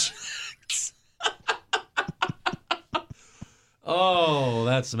object. Oh,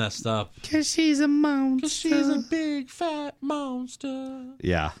 that's messed up. Because she's a monster. 'Cause she's a big fat monster.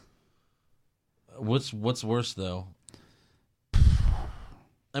 Yeah. What's worse though?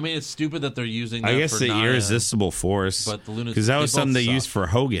 I mean, it's stupid that they're using. That I guess for the Nia, irresistible force. but the Lunatic, because that was they both something they suck. used for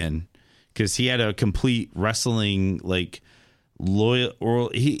Hogan. Because he had a complete wrestling loyal. Or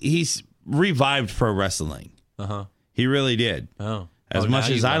he's revived pro wrestling. Uh-huh. He really did. Oh. As Oh, much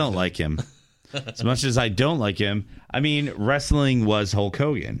now as you I love don't him. like him, as much as I don't like him, I mean, wrestling was Hulk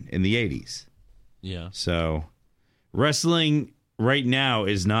Hogan in the 80s. Yeah. So, wrestling right now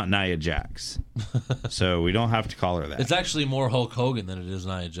is not Nia Jax. So, we don't have to call her that. It's actually more Hulk Hogan than it is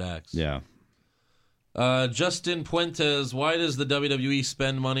Nia Jax. Yeah. Justin Puentes, why does the WWE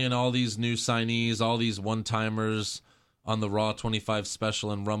spend money on all these new signees, all these one-timers on the Raw 25 special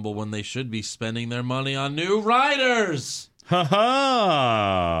and Rumble when they should be spending their money on new writers? Ha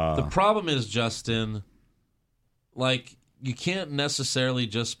ha! The problem is, Justin, you can't necessarily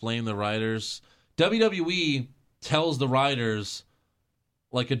just blame the writers. WWE tells the writers,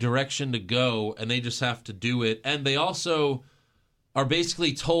 a direction to go, and they just have to do it. And they also are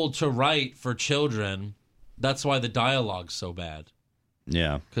basically told to write for children. That's why the dialogue's so bad,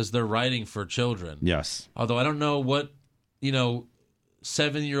 Yeah. because they're writing for children. Yes. Although I don't know what,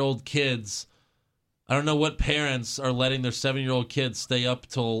 7-year-old kids... I don't know what parents are letting their 7-year-old kids stay up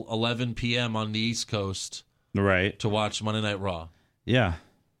till 11 p.m. on the East Coast Right. to watch Monday Night Raw. Yeah.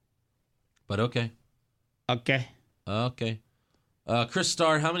 But okay. Okay. Chris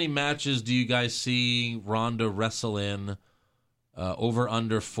Starr, how many matches do you guys see Ronda wrestle in Over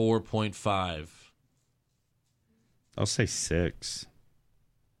under 4.5. I'll say 6.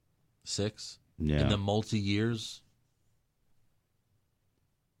 6? Yeah. In the multi-years?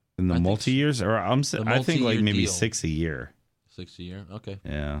 In the I think multi-years? Or I think like multi-year maybe deal. 6 a year. 6 a year? Okay.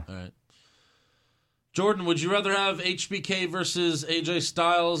 Yeah. All right. Jordan, would you rather have HBK versus AJ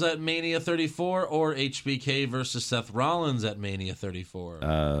Styles at Mania 34 or HBK versus Seth Rollins at Mania 34?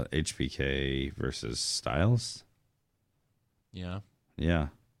 HBK versus Styles? Yeah. Yeah.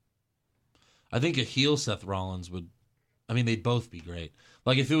 I think a heel Seth Rollins would... I mean, they'd both be great.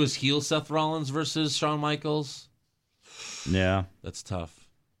 Like, if it was heel Seth Rollins versus Shawn Michaels, Yeah. that's tough.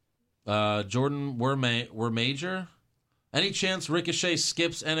 Jordan, we're major? Any chance Ricochet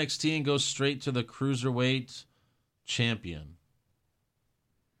skips NXT and goes straight to the Cruiserweight champion?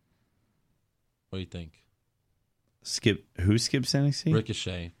 What do you think? Who skips NXT?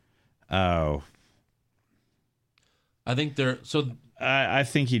 Ricochet. Oh. I think they're... So I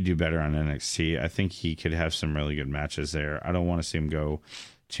think he'd do better on NXT. I think he could have some really good matches there. I don't want to see him go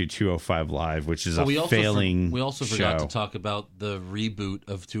to 205 Live, which is a failing We also forgot show. to talk about the reboot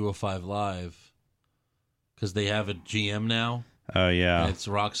of 205 Live because they have a GM now. Oh, yeah. And it's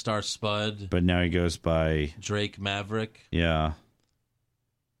Rockstar Spud, But now he goes by, Drake Maverick. yeah.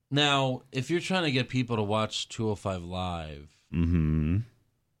 Now, if you're trying to get people to watch 205 Live, Mm-hmm.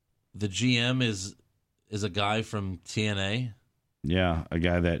 the GM is a guy from TNA. Yeah, a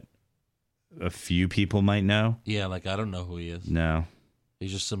guy that a few people might know. Yeah, like I don't know who he is. No.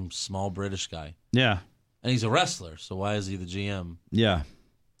 He's just some small British guy. Yeah. And he's a wrestler, so why is he the GM? Yeah.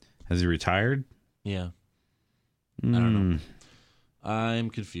 Has he retired? Yeah. I don't know. I'm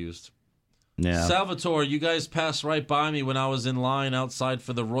confused. Yeah. Salvatore, you guys passed right by me when I was in line outside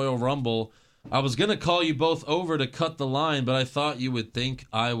for the Royal Rumble. I was going to call you both over to cut the line, but I thought you would think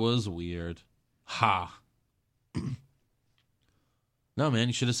I was weird. Ha. No, man,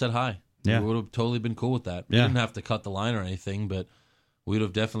 you should have said hi. Yeah. We would have totally been cool with that. We Yeah. didn't have to cut the line or anything, but we would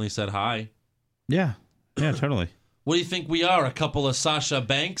have definitely said hi. Yeah. Yeah, totally. What do you think we are? A couple of Sasha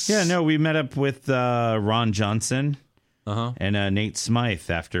Banks? Yeah, no, we met up with Ron Johnson Uh-huh. and Nate Smythe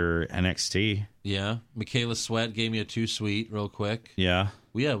after NXT. Yeah. Michaela Sweat gave me a too sweet real quick. Yeah.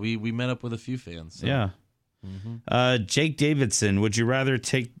 Well, yeah, we met up with a few fans. So. Yeah. Jake Davidson, would you rather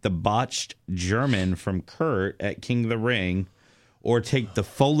take the botched German from Kurt at King of the Ring or take the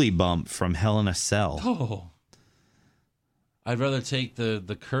Foley bump from Hell in a Cell? Oh. I'd rather take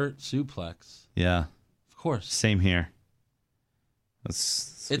the Kurt suplex. Yeah. Of course. Same here.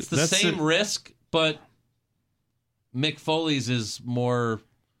 It's the same risk, but Mick Foley's is more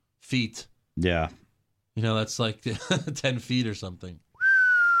feet. Yeah. You know, that's like 10 feet or something.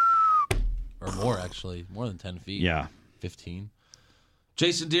 Or more, actually. More than 10 feet. Yeah. 15.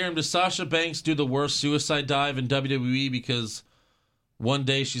 Jason Deerham, does Sasha Banks do the worst suicide dive in WWE because one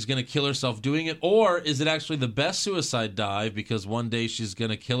day she's going to kill herself doing it? Or is it actually the best suicide dive because one day she's going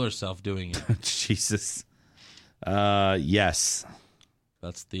to kill herself doing it? Jesus. Yes.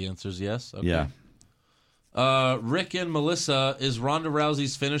 That's the answer is yes? Okay. Yeah. Rick and Melissa, is Ronda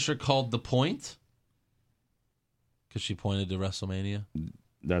Rousey's finisher called The Point? Because she pointed to WrestleMania?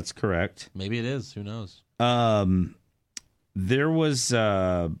 That's correct. Maybe it is. Who knows? There was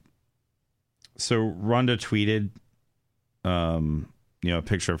so Ronda tweeted a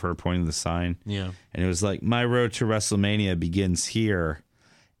picture of her pointing the sign. Yeah. And it was like, my road to WrestleMania begins here.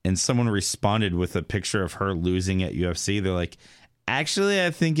 And someone responded with a picture of her losing at UFC. They're like, actually,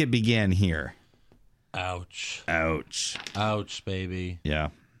 I think it began here. Ouch. Ouch. Ouch, baby. Yeah.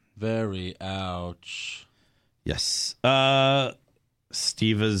 Very ouch. Yes.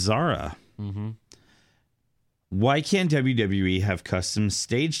 Steve Azara. Mm-hmm. Why can't WWE have custom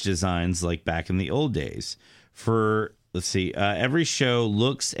stage designs like back in the old days? For, let's see, every show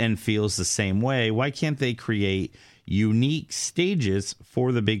looks and feels the same way. Why can't they create unique stages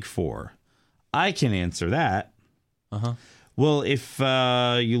for the Big Four? I can answer that. Uh-huh. Well, if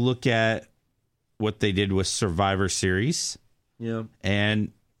you look at what they did with Survivor Series Yeah.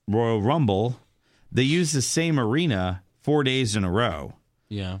 and Royal Rumble, they use the same arena 4 days in a row.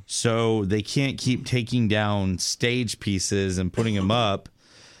 Yeah. So they can't keep taking down stage pieces and putting them up.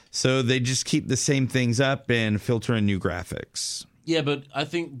 So they just keep the same things up and filter in new graphics. Yeah, but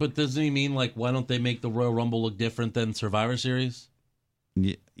doesn't he mean, like, why don't they make the Royal Rumble look different than Survivor Series?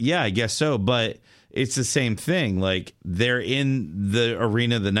 Yeah, I guess so. But it's the same thing. Like, they're in the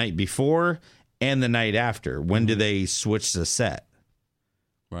arena the night before and the night after. When do they switch the set?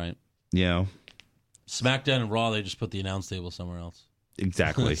 Right. You know? SmackDown and Raw, they just put the announce table somewhere else.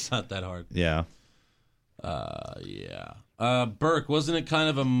 Exactly. It's not that hard. Yeah. Yeah. Burke, wasn't it kind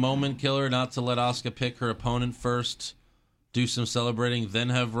of a moment killer not to let Asuka pick her opponent first do some celebrating, then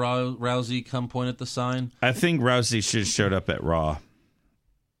have Rousey come point at the sign? I think Rousey should have showed up at Raw.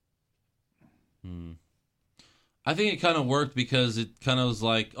 I think it kind of worked because it kind of was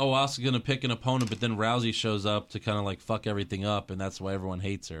like, oh, Asuka's going to pick an opponent, but then Rousey shows up to kind of like fuck everything up, and that's why everyone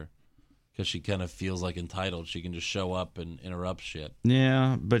hates her. Because she kind of feels like entitled. She can just show up and interrupt shit.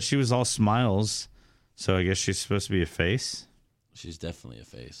 Yeah, but she was all smiles, so I guess she's supposed to be a face. She's definitely a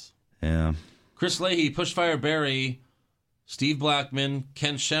face. Yeah. Chris Leahy, Pushfire Barry, Steve Blackman,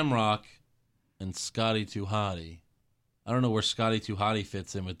 Ken Shamrock, and Scotty 2 Hotty. I don't know where Scotty 2 Hotty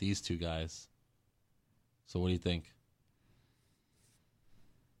fits in with these two guys. So what do you think?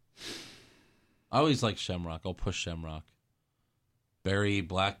 I always like Shamrock. I'll push Shamrock. Barry,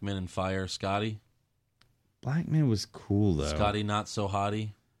 Blackman, and Fire. Scotty? Blackman was cool, though. Scotty not so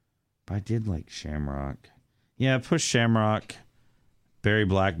hotty. But I did like Shamrock. Yeah, push Shamrock. Barry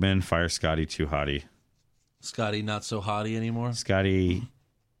Blackman, Fire Scotty 2 Hotty. Scotty not so hotty anymore? Scotty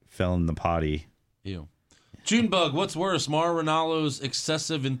fell in the potty. Ew. Junebug, what's worse, Mauro Ranallo's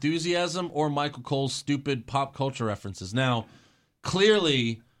excessive enthusiasm or Michael Cole's stupid pop culture references? Now,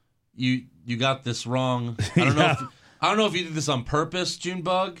 clearly, you got this wrong. I don't know if you did this on purpose,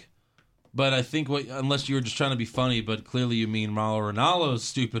 Junebug, but I think unless you were just trying to be funny, but clearly you mean Mauro Ranallo's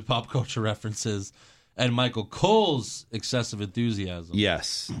stupid pop culture references and Michael Cole's excessive enthusiasm.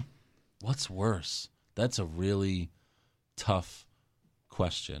 Yes. What's worse? That's a really tough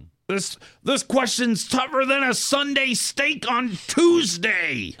question. This question's tougher than a Sunday steak on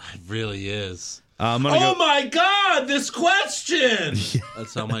Tuesday. It really is. My God, this question!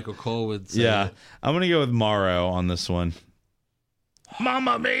 That's how Michael Cole would say Yeah, it. I'm going to go with Mauro on this one.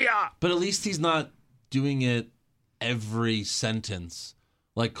 Mamma mia! But at least he's not doing it every sentence.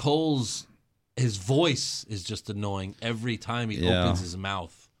 Like his voice is just annoying every time he opens his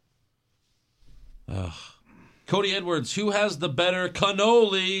mouth. Ugh. Cody Edwards, who has the better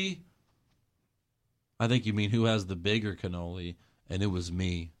cannoli? I think you mean who has the bigger cannoli, and it was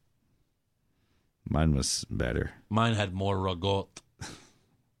me. Mine was better. Mine had more ragot.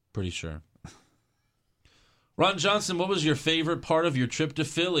 Pretty sure. Ron Johnson, what was your favorite part of your trip to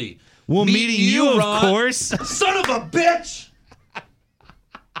Philly? Well, meeting you, Ron. of course. Son of a bitch!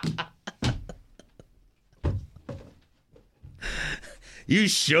 You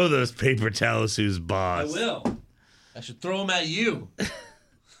show those paper towels who's boss. I will. I should throw them at you.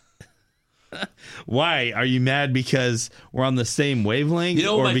 Why? Are you mad because we're on the same wavelength? You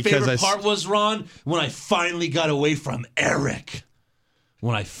know what or my because favorite part was, Ron? When I finally got away from Eric.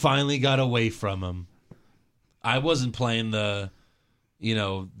 When I finally got away from him. I wasn't playing the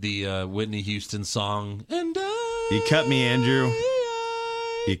Whitney Houston song. And You cut me, Andrew.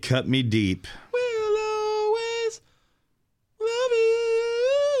 You cut me deep. will always love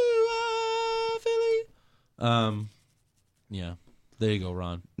you, Philly. Yeah. There you go,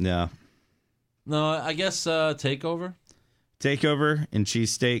 Ron. Yeah. No, I guess Takeover. Takeover and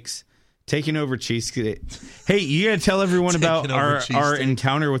cheesesteaks. Taking over cheesesteak. Hey, you got to tell everyone about Taking over our cheesesteak.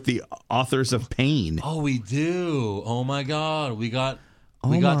 encounter with the authors of Pain. Oh, we do. Oh my God, we got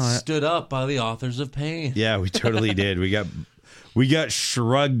stood up by the authors of Pain. Yeah, we totally did. We got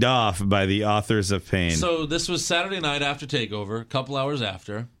shrugged off by the authors of Pain. So this was Saturday night after Takeover. A couple hours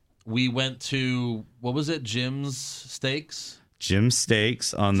after, we went to what was it? Jim's Steaks. Jim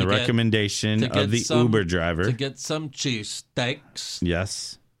Steaks on the get- recommendation to get of the some- Uber driver. to get some cheese steaks.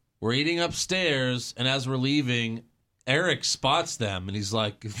 Yes. We're eating upstairs, and as we're leaving, Eric spots them, and he's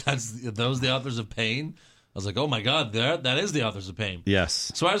like, those the authors of Pain?" I was like, "Oh my God, that is the authors of Pain."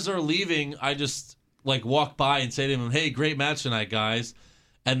 Yes. So as they're leaving, I just like walk by and say to them, "Hey, great match tonight, guys."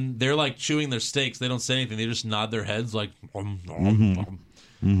 And they're like chewing their steaks. They don't say anything. They just nod their heads like.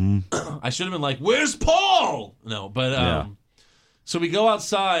 I should have been like, "Where's Paul?" No, but Yeah. So we go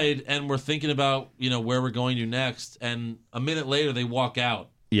outside and we're thinking about where we're going to next. And a minute later, they walk out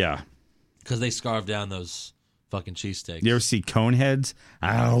Yeah. because they scarfed down those fucking cheesesteaks. You ever see Coneheads?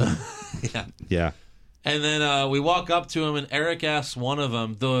 Ow. Yeah. Yeah. And then we walk up to him, and Eric asks one of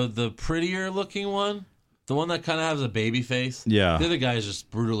them, the prettier looking one, the one that kind of has a baby face. Yeah. The other guy is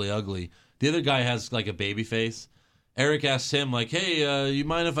just brutally ugly. The other guy has like a baby face. Eric asks him like, "Hey, you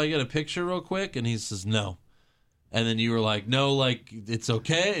mind if I get a picture real quick?" And he says, "No." And then you were like, "No, like it's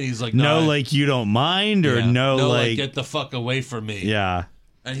okay." And he's like, No, I- like you don't mind, or yeah. no, like get the fuck away from me." yeah,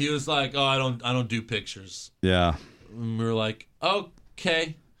 And he was like, "Oh, I don't do pictures." yeah. And we were like,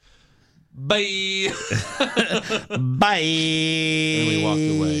 "Okay, bye." Bye. And we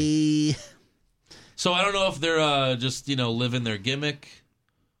walked away. So I don't know if they're just living their gimmick,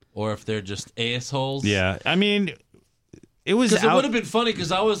 or if they're just assholes. Yeah, I mean, It was Because it out. would have been funny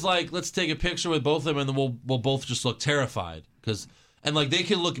because I was like, let's take a picture with both of them and then we'll both just look terrified. And like they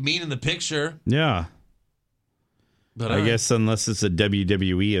can look mean in the picture. Yeah. But I guess unless it's a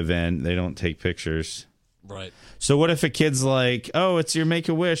WWE event, they don't take pictures. Right. So what if a kid's like, oh, it's your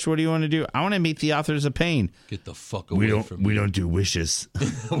Make-A-Wish. What do you want to do? I want to meet the authors of Pain. Get the fuck away from me. We don't do wishes.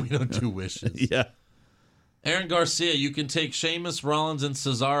 We don't do wishes. Yeah. Aaron Garcia, you can take Sheamus, Rollins, and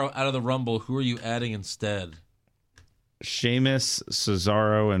Cesaro out of the Rumble. Who are you adding instead? Sheamus,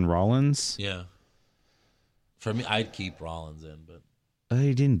 Cesaro, and Rollins. Yeah. For me, I'd keep Rollins in, but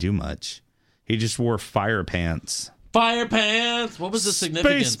He didn't do much. He just wore fire pants. Fire pants. What was the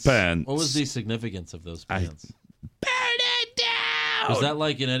significance? Space pants. What was the significance of those pants? Burn it down. Was that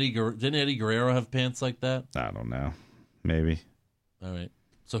like didn't Eddie Guerrero have pants like that? I don't know. Maybe. All right.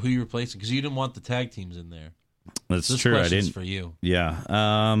 So who are you replacing? Because you didn't want the tag teams in there. That's This true. I question's didn't. for you. Yeah.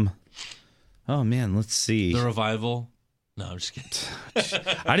 Oh man, let's see. The Revival. No, I'm just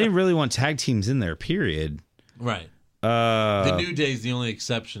kidding. I didn't really want tag teams in there. Period. Right. The Uh, New Day is the only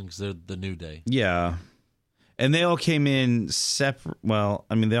exception because they're the New Day. yeah. And they all came in separate. Well,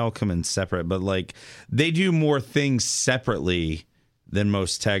 I mean, they all come in separate, but like they do more things separately than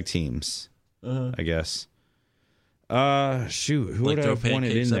most tag teams. I guess. Shoot, who Like would I throw have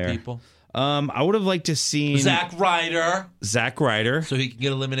wanted in pancakes at there? people. I would have liked to seen Zack Ryder, Zack Ryder. so he can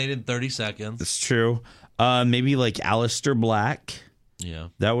get eliminated in 30 seconds. That's true. Maybe like Aleister Black. Yeah.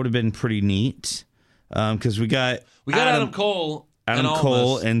 That would have been pretty neat. Because we got Adam Cole. Adam and Cole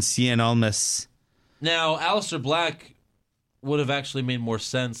Almas. and Cien Almas. Now, Aleister Black would have actually made more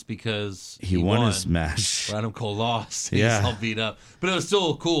sense because He won his match. Where Adam Cole lost. Yeah. He's all beat up. But it was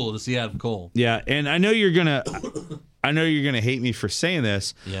still cool to see Adam Cole. Yeah, and I know you're gonna hate me for saying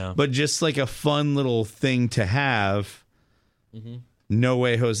this. Yeah. But just like a fun little thing to have. No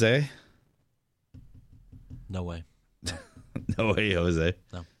way, Jose. No way. No way, Jose.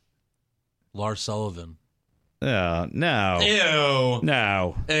 Lars Sullivan. No. Ew.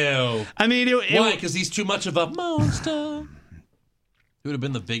 No. Ew. I mean, Why? Because he's too much of a monster. He would have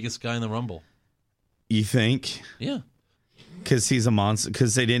been the biggest guy in the Rumble. You think? Yeah. Because he's a monster?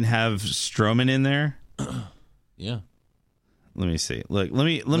 Because they didn't have Strowman in there? Yeah. Let me see. Look, let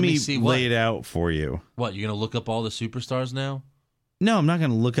me see what? lay it out for you. What, you're going to look up all the superstars now? No, I'm not going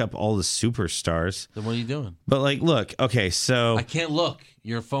to look up all the superstars. Then what are you doing? But like, look, okay, so I can't look.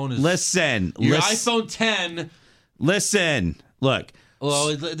 Your phone is... listen, Your iPhone 10... Listen, look.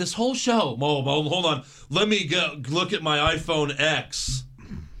 Well, this whole show... hold on. Let me go look at my iPhone X.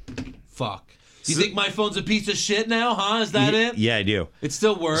 Fuck. You think my phone's a piece of shit now, huh? Is that it? Yeah, I do. It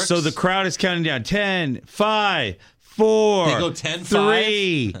still works. So the crowd is counting down 10, 5, 4, They go 10,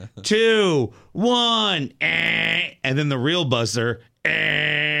 3, 2, 1, and then the real buzzer.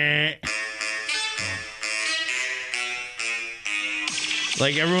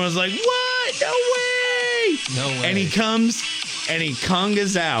 Like everyone's like, what? No way! No way. And he comes and he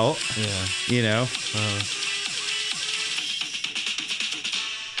congas out. Yeah. You know.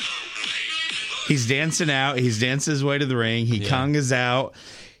 He's dancing out. He's dancing his way to the ring. He congas out.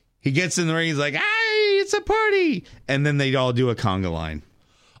 He gets in the ring. He's like, "Hey, it's a party!" And then they all do a conga line.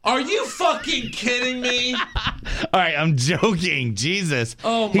 Are you fucking kidding me? All right, I'm joking. Jesus.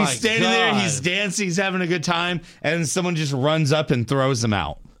 Oh, my He's standing there. God. He's dancing. He's having a good time. And then someone just runs up and throws him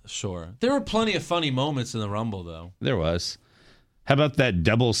out. Sure. There were plenty of funny moments in the Rumble, though. There was. How about that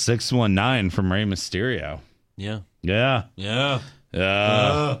double 619 from Rey Mysterio? Yeah. Yeah. Yeah.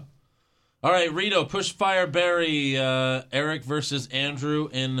 All right, Rito, Push Fire Barry, Eric versus Andrew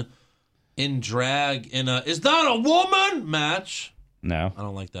in drag in a Is That a Woman match. No. I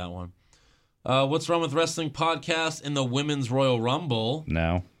don't like that one. What's Wrong with Wrestling podcast in the Women's Royal Rumble.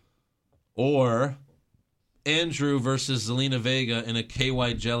 No. Or Andrew versus Zelina Vega in a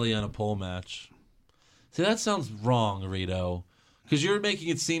KY Jelly on a pole match. See, that sounds wrong, Rito. Because you're making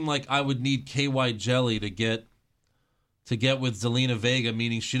it seem like I would need KY Jelly to get with Zelina Vega,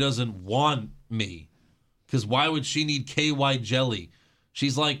 meaning she doesn't want me. Because why would she need KY Jelly?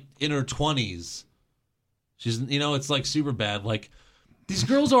 She's like in her 20s. She's, it's like super bad. Like, these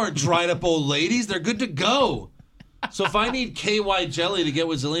girls aren't dried up old ladies. They're good to go. So if I need KY Jelly to get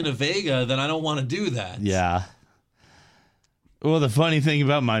with Zelina Vega, then I don't want to do that. Yeah. Well, the funny thing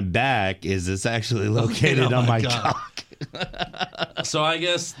about my back is it's actually located on my cock. So I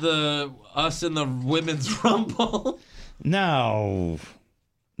guess us in the Women's Rumble. No.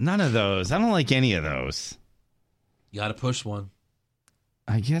 None of those. I don't like any of those. You got to push one.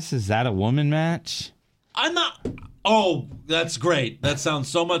 I guess, is that a woman match? I'm not. Oh, that's great. That sounds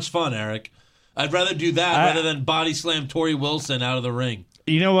so much fun, Eric. I'd rather do that rather than body slam Tori Wilson out of the ring.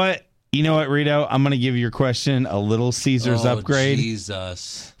 You know what? You know what, Rito? I'm going to give your question a little Caesar's upgrade.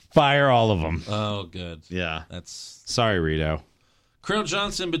 Jesus. Fire all of them. Oh, good. Yeah. That's Sorry, Rito. Krill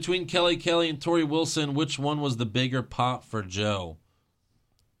Johnson, between Kelly Kelly and Tori Wilson, which one was the bigger pop for Joe?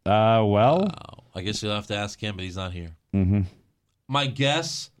 Well, I guess you'll have to ask him, but he's not here. Mm-hmm. My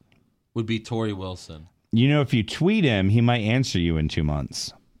guess would be Tori Wilson. you know, if you tweet him, he might answer you in 2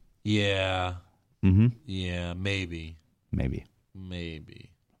 months. Yeah. Mm-hmm. Yeah, maybe. Maybe.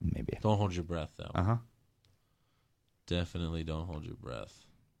 Don't hold your breath, though. Uh-huh. Definitely don't hold your breath.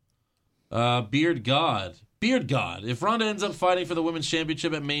 Beard God. If Ronda ends up fighting for the Women's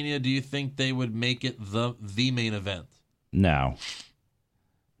Championship at Mania, do you think they would make it the main event? No.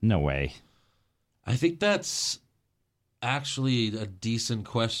 No way. I think that's actually a decent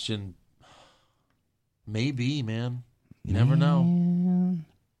question. Maybe, man. You never know.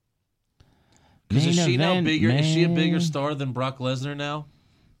 Because is she now bigger? Is she a bigger star than Brock Lesnar now?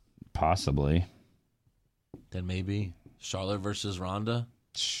 Possibly. Then maybe Charlotte versus Ronda.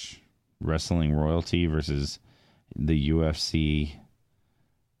 Wrestling royalty versus the UFC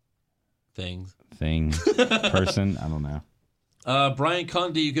Thing. person. I don't know. Brian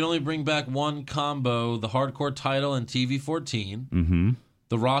Cundy, you can only bring back one combo, the hardcore title and TV14. Mm-hmm.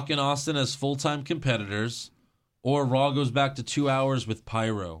 The Rock and Austin as full-time competitors, or Raw goes back to 2 hours with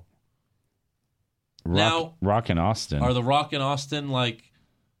Pyro. Rock and Austin. Are the Rock and Austin like,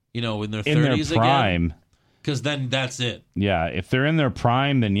 in their 30s in their prime? Again? Because then that's it. Yeah, if they're in their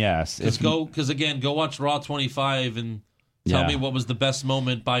prime, then yes. Because again, go watch Raw 25 and tell me what was the best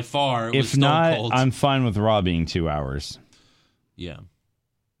moment by far. It was if Stone not, Cold. I'm fine with Raw being 2 hours. Yeah.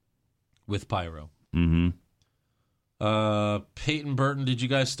 With Pyro. Mm-hmm. Peyton Burton, did you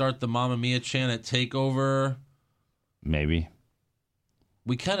guys start the Mamma Mia chant at TakeOver? Maybe.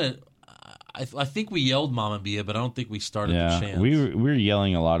 We kind of... I think we yelled Mamma Mia, but I don't think we started the chant. we were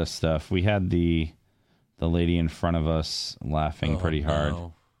yelling a lot of stuff. We had the lady in front of us laughing pretty hard.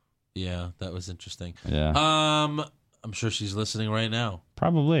 No. Yeah, that was interesting. Yeah. I'm sure she's listening right now.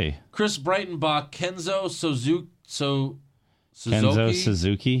 Probably. Chris Breitenbach, Kenzo Suzuki Kenzo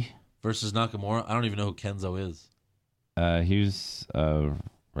Suzuki versus Nakamura. I don't even know who Kenzo is. He was a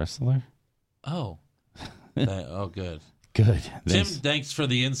wrestler. Oh. Good. Good. Tim, thanks for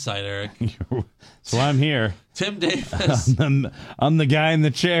the insight, Eric. So I'm here. Tim Davis. I'm the guy in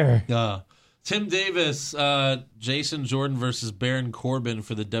the chair. Tim Davis, Jason Jordan versus Baron Corbin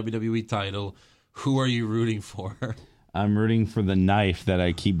for the WWE title. Who are you rooting for? I'm rooting for the knife that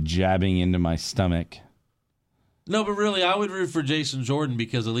I keep jabbing into my stomach. No, but really, I would root for Jason Jordan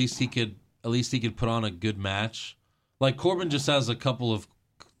because at least he could put on a good match. Like Corbin just has a couple of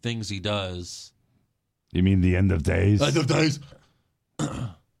things he does. You mean the end of days? End of days.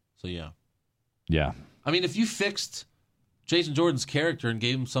 So yeah. Yeah. I mean, if you fixed Jason Jordan's character and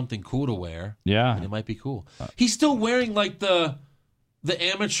gave him something cool to wear, yeah, then it might be cool. He's still wearing like the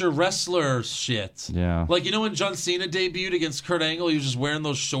amateur wrestler shit. Yeah. Like, when John Cena debuted against Kurt Angle, he was just wearing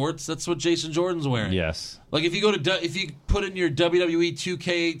those shorts. That's what Jason Jordan's wearing. Yes. Like, if you put in your WWE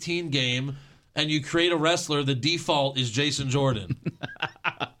 2K18 game and you create a wrestler, the default is Jason Jordan.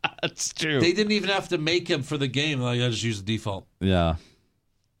 That's true. They didn't even have to make him for the game. Like, I just use the default. Yeah.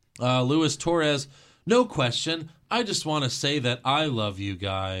 Luis Torres, no question. I just want to say that I love you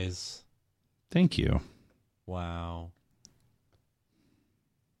guys. Thank you. Wow.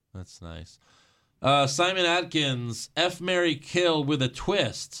 That's nice. Simon Atkins, F, Mary, Kill with a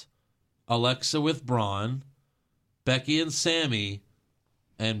twist. Alexa with Braun, Becky and Sammy,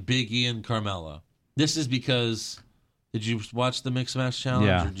 and Big E and Carmella. This is because... Did you watch the Mixed Match Challenge?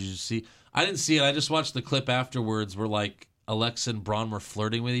 Yeah. Or did you see? I didn't see it. I just watched the clip afterwards where like Alexa and Braun were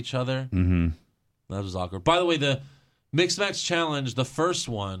flirting with each other. Mm-hmm. That was awkward. By the way, the Mixed Match Challenge, the first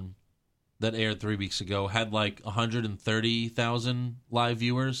one that aired 3 weeks ago, had like 130,000 live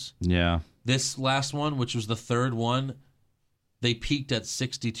viewers. Yeah. This last one, which was the third one, they peaked at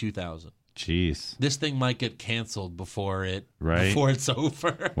 62,000. Jeez. This thing might get canceled before Right. it's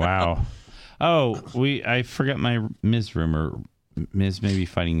over. Wow. Oh, I forgot my Miz rumor. Miz may be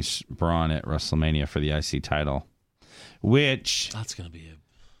fighting Braun at WrestleMania for the IC title, which That's gonna be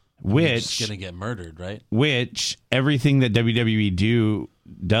which gonna get murdered, right? Which everything that WWE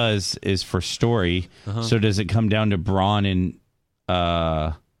does is for story. So does it come down to Braun and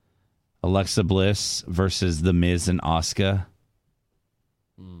Alexa Bliss versus The Miz and Asuka?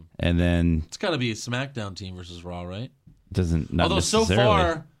 And then It's got to be a SmackDown team versus Raw, right? not Although so necessarily.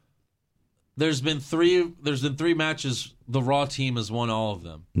 far, there's been three matches. The Raw team has won all of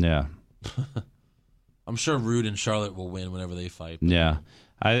them. Yeah. I'm sure Rude and Charlotte will win whenever they fight. Yeah.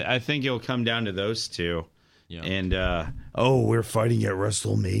 I think it'll come down to those two. Yeah. And we're fighting at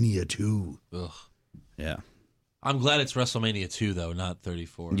WrestleMania 2. Ugh. Yeah. I'm glad it's WrestleMania 2, though, not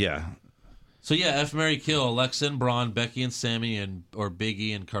 34. Yeah. So, yeah, F, Mary, Kill, Alexa and Braun, Becky and Sammy, or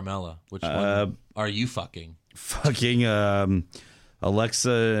Biggie and Carmella. Which one are you fucking? Fucking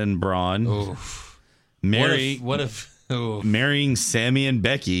Alexa and Braun. Oof. Marrying Sammy and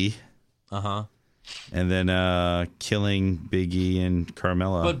Becky. Uh-huh. And then killing Biggie and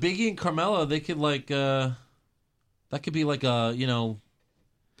Carmella. But Biggie and Carmella, they could, like, that could be like a,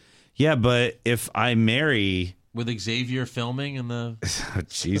 Yeah, but if I marry... With Xavier filming in the... Oh,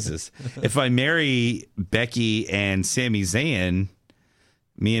 Jesus. If I marry Becky and Sami Zayn,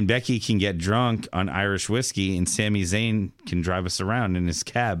 me and Becky can get drunk on Irish whiskey, and Sami Zayn can drive us around in his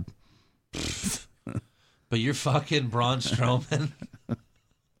cab. But you're fucking Braun Strowman.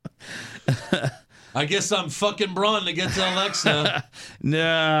 I guess I'm fucking Braun to get to Alexa. No,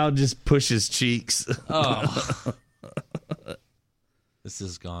 I'll just push his cheeks. Oh. This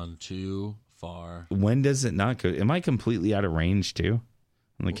has gone too far. When does it not go? Am I completely out of range too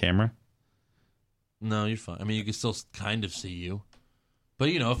on the camera? No, you're fine. I mean, you can still kind of see you. But,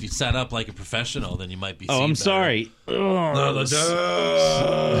 if you sat up like a professional, then you might be seen I'm better. sorry.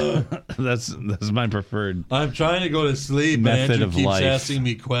 That's my preferred I'm trying to go to sleep, method Andrew of keeps life. asking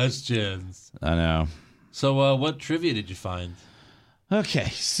me questions. I know. So, what trivia did you find? Okay,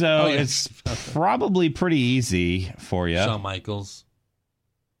 so yeah. it's probably pretty easy for you. Shawn Michaels.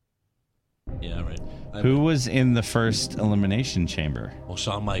 Yeah, right. Who was in the first Elimination Chamber? Well,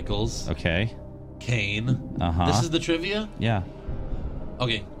 Shawn Michaels. Okay. Kane. Uh-huh. This is the trivia? Yeah.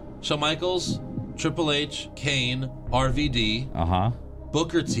 Okay. Shawn Michaels, Triple H, Kane, RVD, Uh-huh.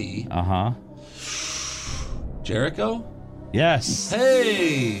 Booker T, Uh-huh. Jericho? Yes.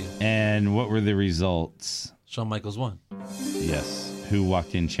 Hey! And what were the results? Shawn Michaels won. Yes. Who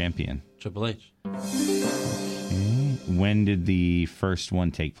walked in champion? Triple H. When did the first one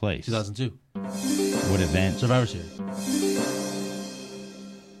take place? 2002. What event? Survivor Series.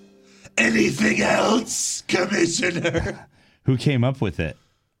 Anything else, Commissioner? Who came up with it?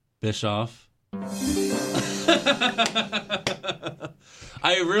 Bischoff.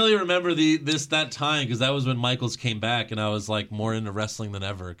 I really remember that time because that was when Michaels came back, and I was like more into wrestling than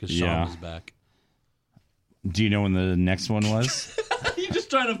ever because Shawn Yeah. was back. Do you know when the next one was? You're just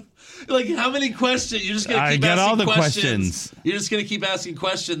trying to, like, how many questions? You're just gonna I keep got asking all the questions. questions. You're just gonna keep asking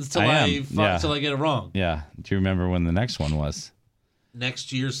questions till I am, I yeah. till I get it wrong. Yeah. Do you remember when the next one was?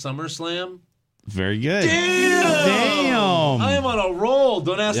 Next year's SummerSlam. Very good. Damn! I am on a roll.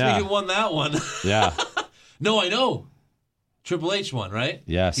 Don't ask Yeah. me who won that one. Yeah. No, I know. Triple H won, right?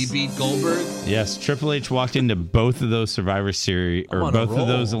 Yes. He beat Goldberg. Yes. Triple H walked into both of those Survivor Series I'm or on a both of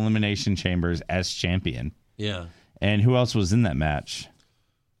those roll. Elimination Chambers as champion. Yeah. And who else was in that match?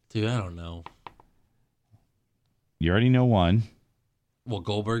 Dude, I don't know. You already know one. Well,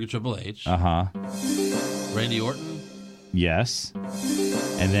 Goldberg and Triple H. Uh-huh. Randy Orton. Yes.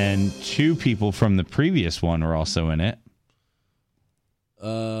 And then two people from the previous one were also in it.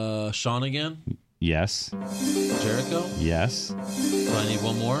 Shawn again. Yes. Jericho. Yes. So I need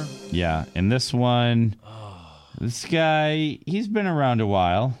one more. Yeah. And this one, this guy, he's been around a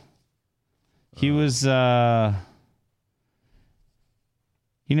while. He was, he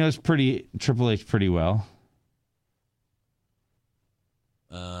knows Triple H pretty well.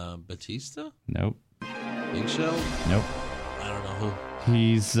 Batista. Nope. Big Show. Nope. I don't know who.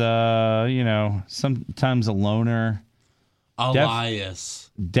 He's, sometimes a loner. Elias.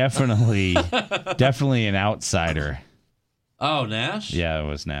 Definitely an outsider. Oh, Nash? Yeah, it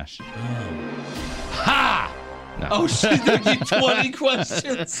was Nash. Ha! No. Oh, shit. There be 20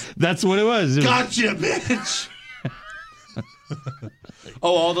 questions. That's what it was. It was- Gotcha, bitch.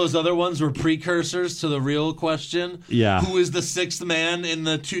 Oh, all those other ones were precursors to the real question? Yeah. Who is the sixth man in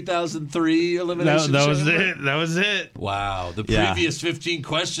the 2003 Elimination that was Chamber? it. That was it. Wow. The Yeah. previous 15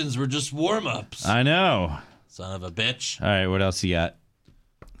 questions were just warm-ups. I know. Son of a bitch. All right, what else you got?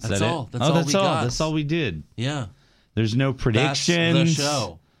 Is That's that all. It? That's all that's we all. got. That's all we did. Yeah. There's no That's predictions. the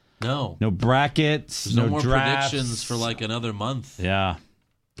show. No. No brackets. There's no more drafts. predictions for like another month. Yeah.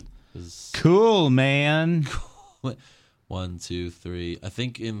 'Cause- Cool, man. 1, 2, 3. I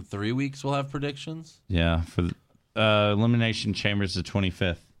think in 3 weeks we'll have predictions. Yeah. For the, Elimination Chambers the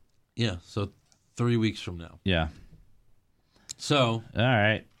 25th. Yeah, so 3 weeks from now. Yeah. So All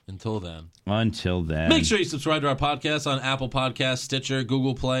right. until then, Until then. make sure you subscribe to our podcast on Apple Podcasts, Stitcher,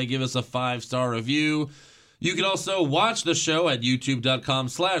 Google Play. Give us a 5-star review. You can also watch the show at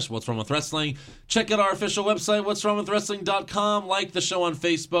youtube.com/What's Wrong With Wrestling. Check out our official website, what'swrongwithwrestling.com. Like the show on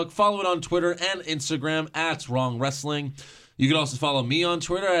Facebook. Follow it on Twitter and Instagram @Wrong Wrestling. You can also follow me on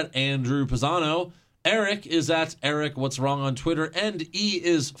Twitter @Andrew Pisano. Eric is at Eric What's Wrong on Twitter, and E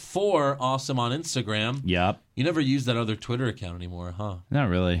is for Awesome on Instagram. Yep. You never use that other Twitter account anymore, huh? Not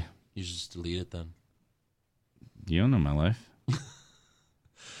really. You should just delete it then. You don't know my life.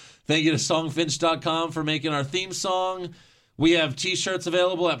 Thank you to songfinch.com for making our theme song. We have t-shirts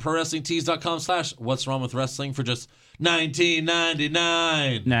available at prowrestlingtees.com/What's Wrong with Wrestling for just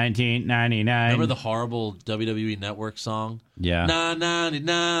 $19.99. $19.99. Remember the horrible WWE Network song? Yeah.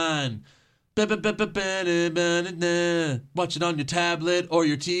 $9.99. Watch it on your tablet or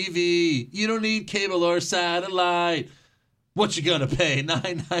your TV. You don't need cable or satellite. What you gonna pay?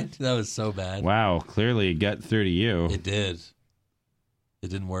 $9.99. That was so bad. Wow, clearly it got through to you. It did. It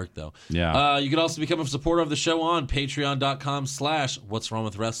didn't work though. Yeah. You can also become a supporter of the show on patreon.com/What's Wrong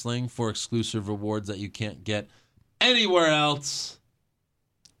with Wrestling for exclusive rewards that you can't get anywhere else.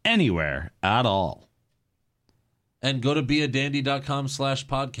 Anywhere at all. And go to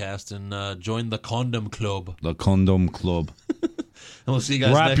beadandy.com/podcast and join the Condom Club. The Condom Club. And we'll see you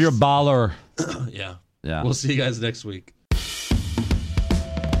guys Wrap next... your baller. Yeah. Yeah. We'll see you guys next week.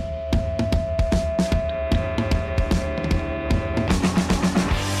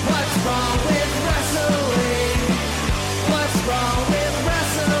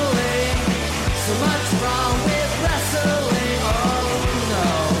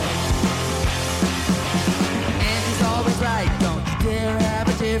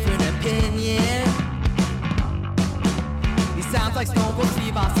 Like Stone Cold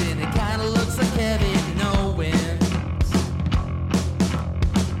Steve Austin, it kinda looks like Kevin Owens.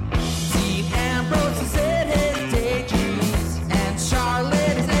 Dean Ambrose is in his daydreams, and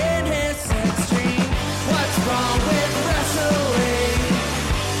Charlotte is in his sex dream. What's wrong with wrestling?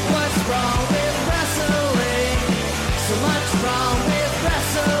 What's wrong with wrestling? So much wrong with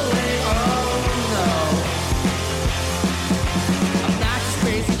wrestling, oh no. Obnoxious,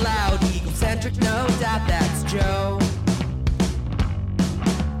 crazy, loud, egocentric, no doubt that's Joe.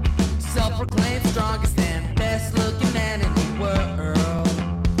 Self-proclaimed strongest and best-looking man in the world.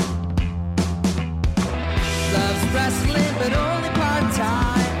 Loves wrestling, but only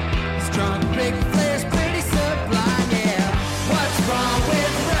part-time. Strong, big players, pretty sublime, yeah. What's wrong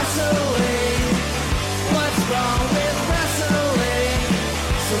with wrestling? What's wrong with wrestling?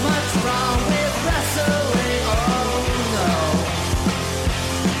 So much wrong with wrestling, oh no.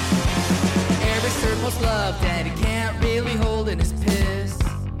 Eric's third most loved, and he can't really hold in his piss.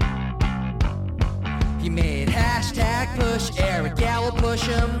 He made hashtag push Eric, yeah, we'll push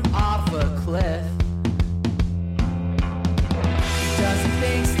him off a cliff. He doesn't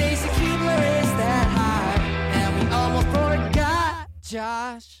think Stacy Keibler is that high, and we almost forgot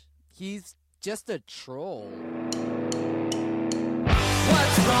Josh. He's just a troll.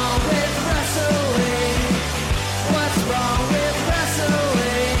 What's wrong?